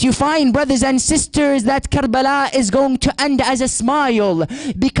 Yet you find, brothers and sisters, that Karbala is going to end as a smile,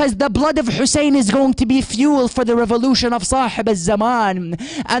 because the blood of Hussein is going to be fuel for the revolution of Sahib al-Zaman.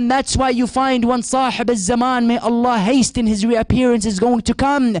 And that's why you find when Sahib al-Zaman, may Allah hasten his reappearance, is going to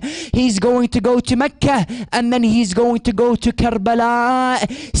come, he's going to go to Mecca, and then he's going to go to Karbala,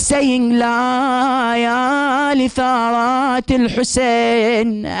 saying La ya li tharat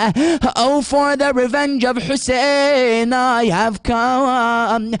al-Hussein, oh, for the revenge of Hussein I have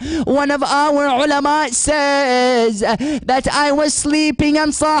come. One of our ulama says that I was sleeping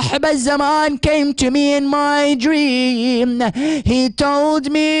and Sahib al-Zaman came to me in my dream. He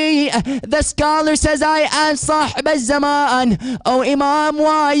told me, the scholar says, I asked Sahib al-Zaman, oh Imam,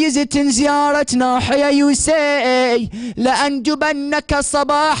 why is it in ziyarat nahiya you say لأندبنك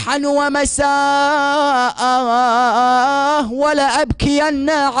صباحا ومساء ولا أبكين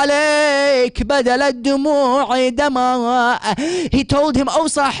عليك بدل الدموع دماء. He told him, oh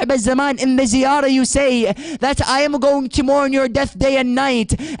Sahib al-Zaman, in the ziyarah you say that I am going to mourn your death day and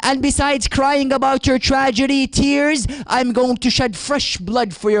night, and besides crying about your tragedy, tears, I'm going to shed fresh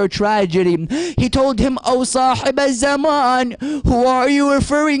blood for your tragedy. He told him, oh Sahib al-Zaman, who are you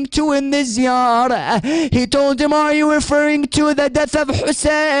referring to in this ziyarah? He told him, are you referring to the death of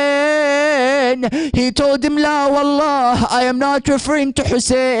Hussein? He told him, la wallah, I am not referring to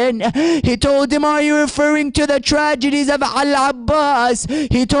Hussein. He told him, are you referring to the tragedies of Al-Abbas?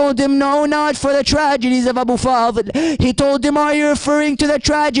 He told him, no, not for the tragedies of Abu Fadl. He told him, are you referring to the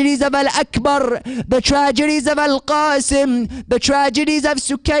tragedies of Al-Akbar, the tragedies of Al-Qasim, the tragedies of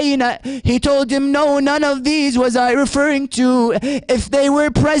Sukaina? He told him, no, none of these was I referring to. If they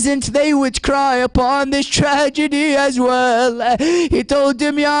were present, they would cry upon this tragedy as well. He told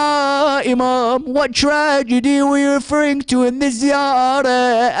him, Ya Imam, what tragedy were you referring to in this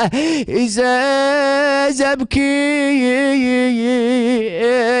ziyarah? He says, أبكي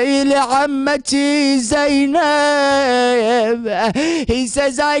لعمتي Zainab. He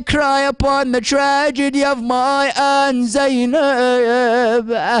says, I cry upon the tragedy of my aunt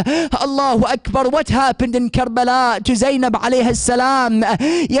Zainab. Allahu Akbar. What happened in Karbala to Zainab alayhi salam?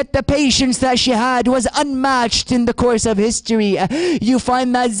 Yet the patience that she had was unmatched in the course of history. You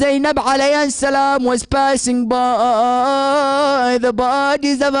find that Zainab alayhi salam was passing by the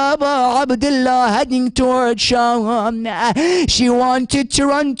bodies of Abu Abdullah heading toward Sham. She wanted to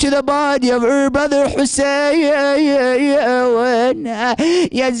run to the body of her brother Hussein.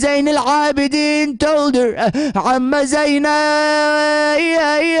 Yet Zain al-Abidin told her, Amma Zainab,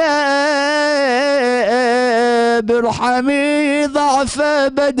 irhami ضعف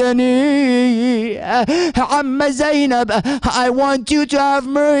بدني. Amma Zainab, I want you to have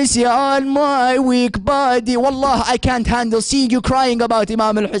mercy on my weak body. Wallah, I can't handle seeing you crying about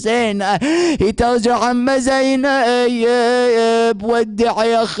Imam al-Hussein. He tells her, Amma Zainab,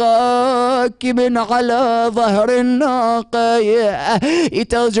 ودع أخاك من على ظهر الناقة. He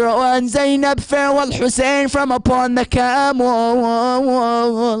tells her, oh, and Zainab, farewell Hussein from upon the camel.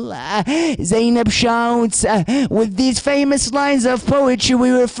 Zainab shouts with these famous lines of poetry. We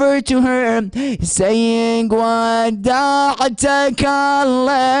refer to her saying, ودعتك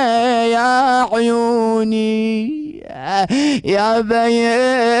الله يا عيوني يا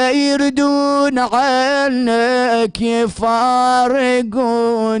بيردون عنك يفارقوني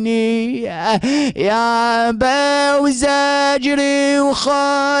يا بوزاجري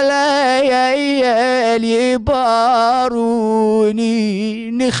وخالي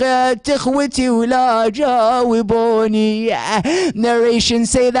يباروني نخات اخوتي ولا جاوبوني. Narrations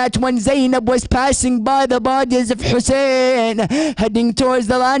say that when Zainab was passing by the bodies of Hussein heading towards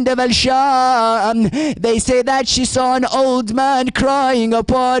the land of Al-Sham, they say that she saw an old man crying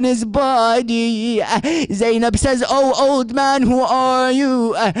upon his body. Zainab says, oh old man, who are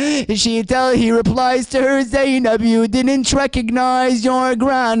you? He replies to her, Zainab, you didn't recognize your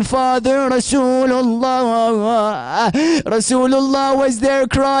grandfather Rasulullah. Rasulullah was there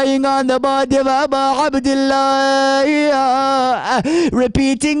crying on the body of Abu Abdullah,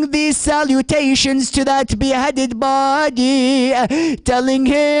 repeating these salutations to that beheaded body, telling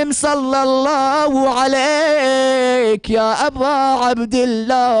him, Sallallahu alayk ya Abu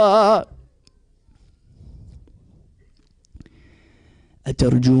Abdullah.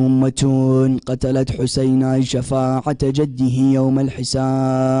 أترجو أمة قتلت حسين شفاعة جده يوم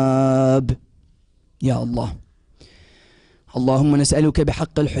الحساب. يا الله، اللهم نسألك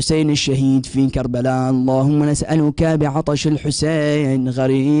بحق الحسين الشهيد في كربلاء، اللهم نسألك بعطش الحسين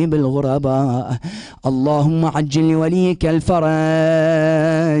غريب الغرباء، اللهم عجل لوليك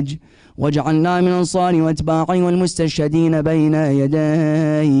الفرج واجعلنا من أنصار واتباعي والمستشهدين بين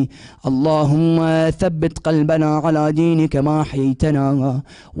يدي. اللهم ثبت قلبنا على دينك ما أحييتنا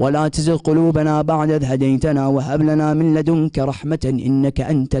ولا تزغ قلوبنا بعد إذ هديتنا وهب لنا من لدنك رحمة إنك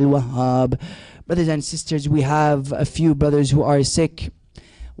أنت الوهاب. Brothers and sisters, we have a few brothers who are sick.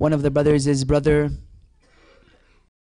 One of the brothers is Brother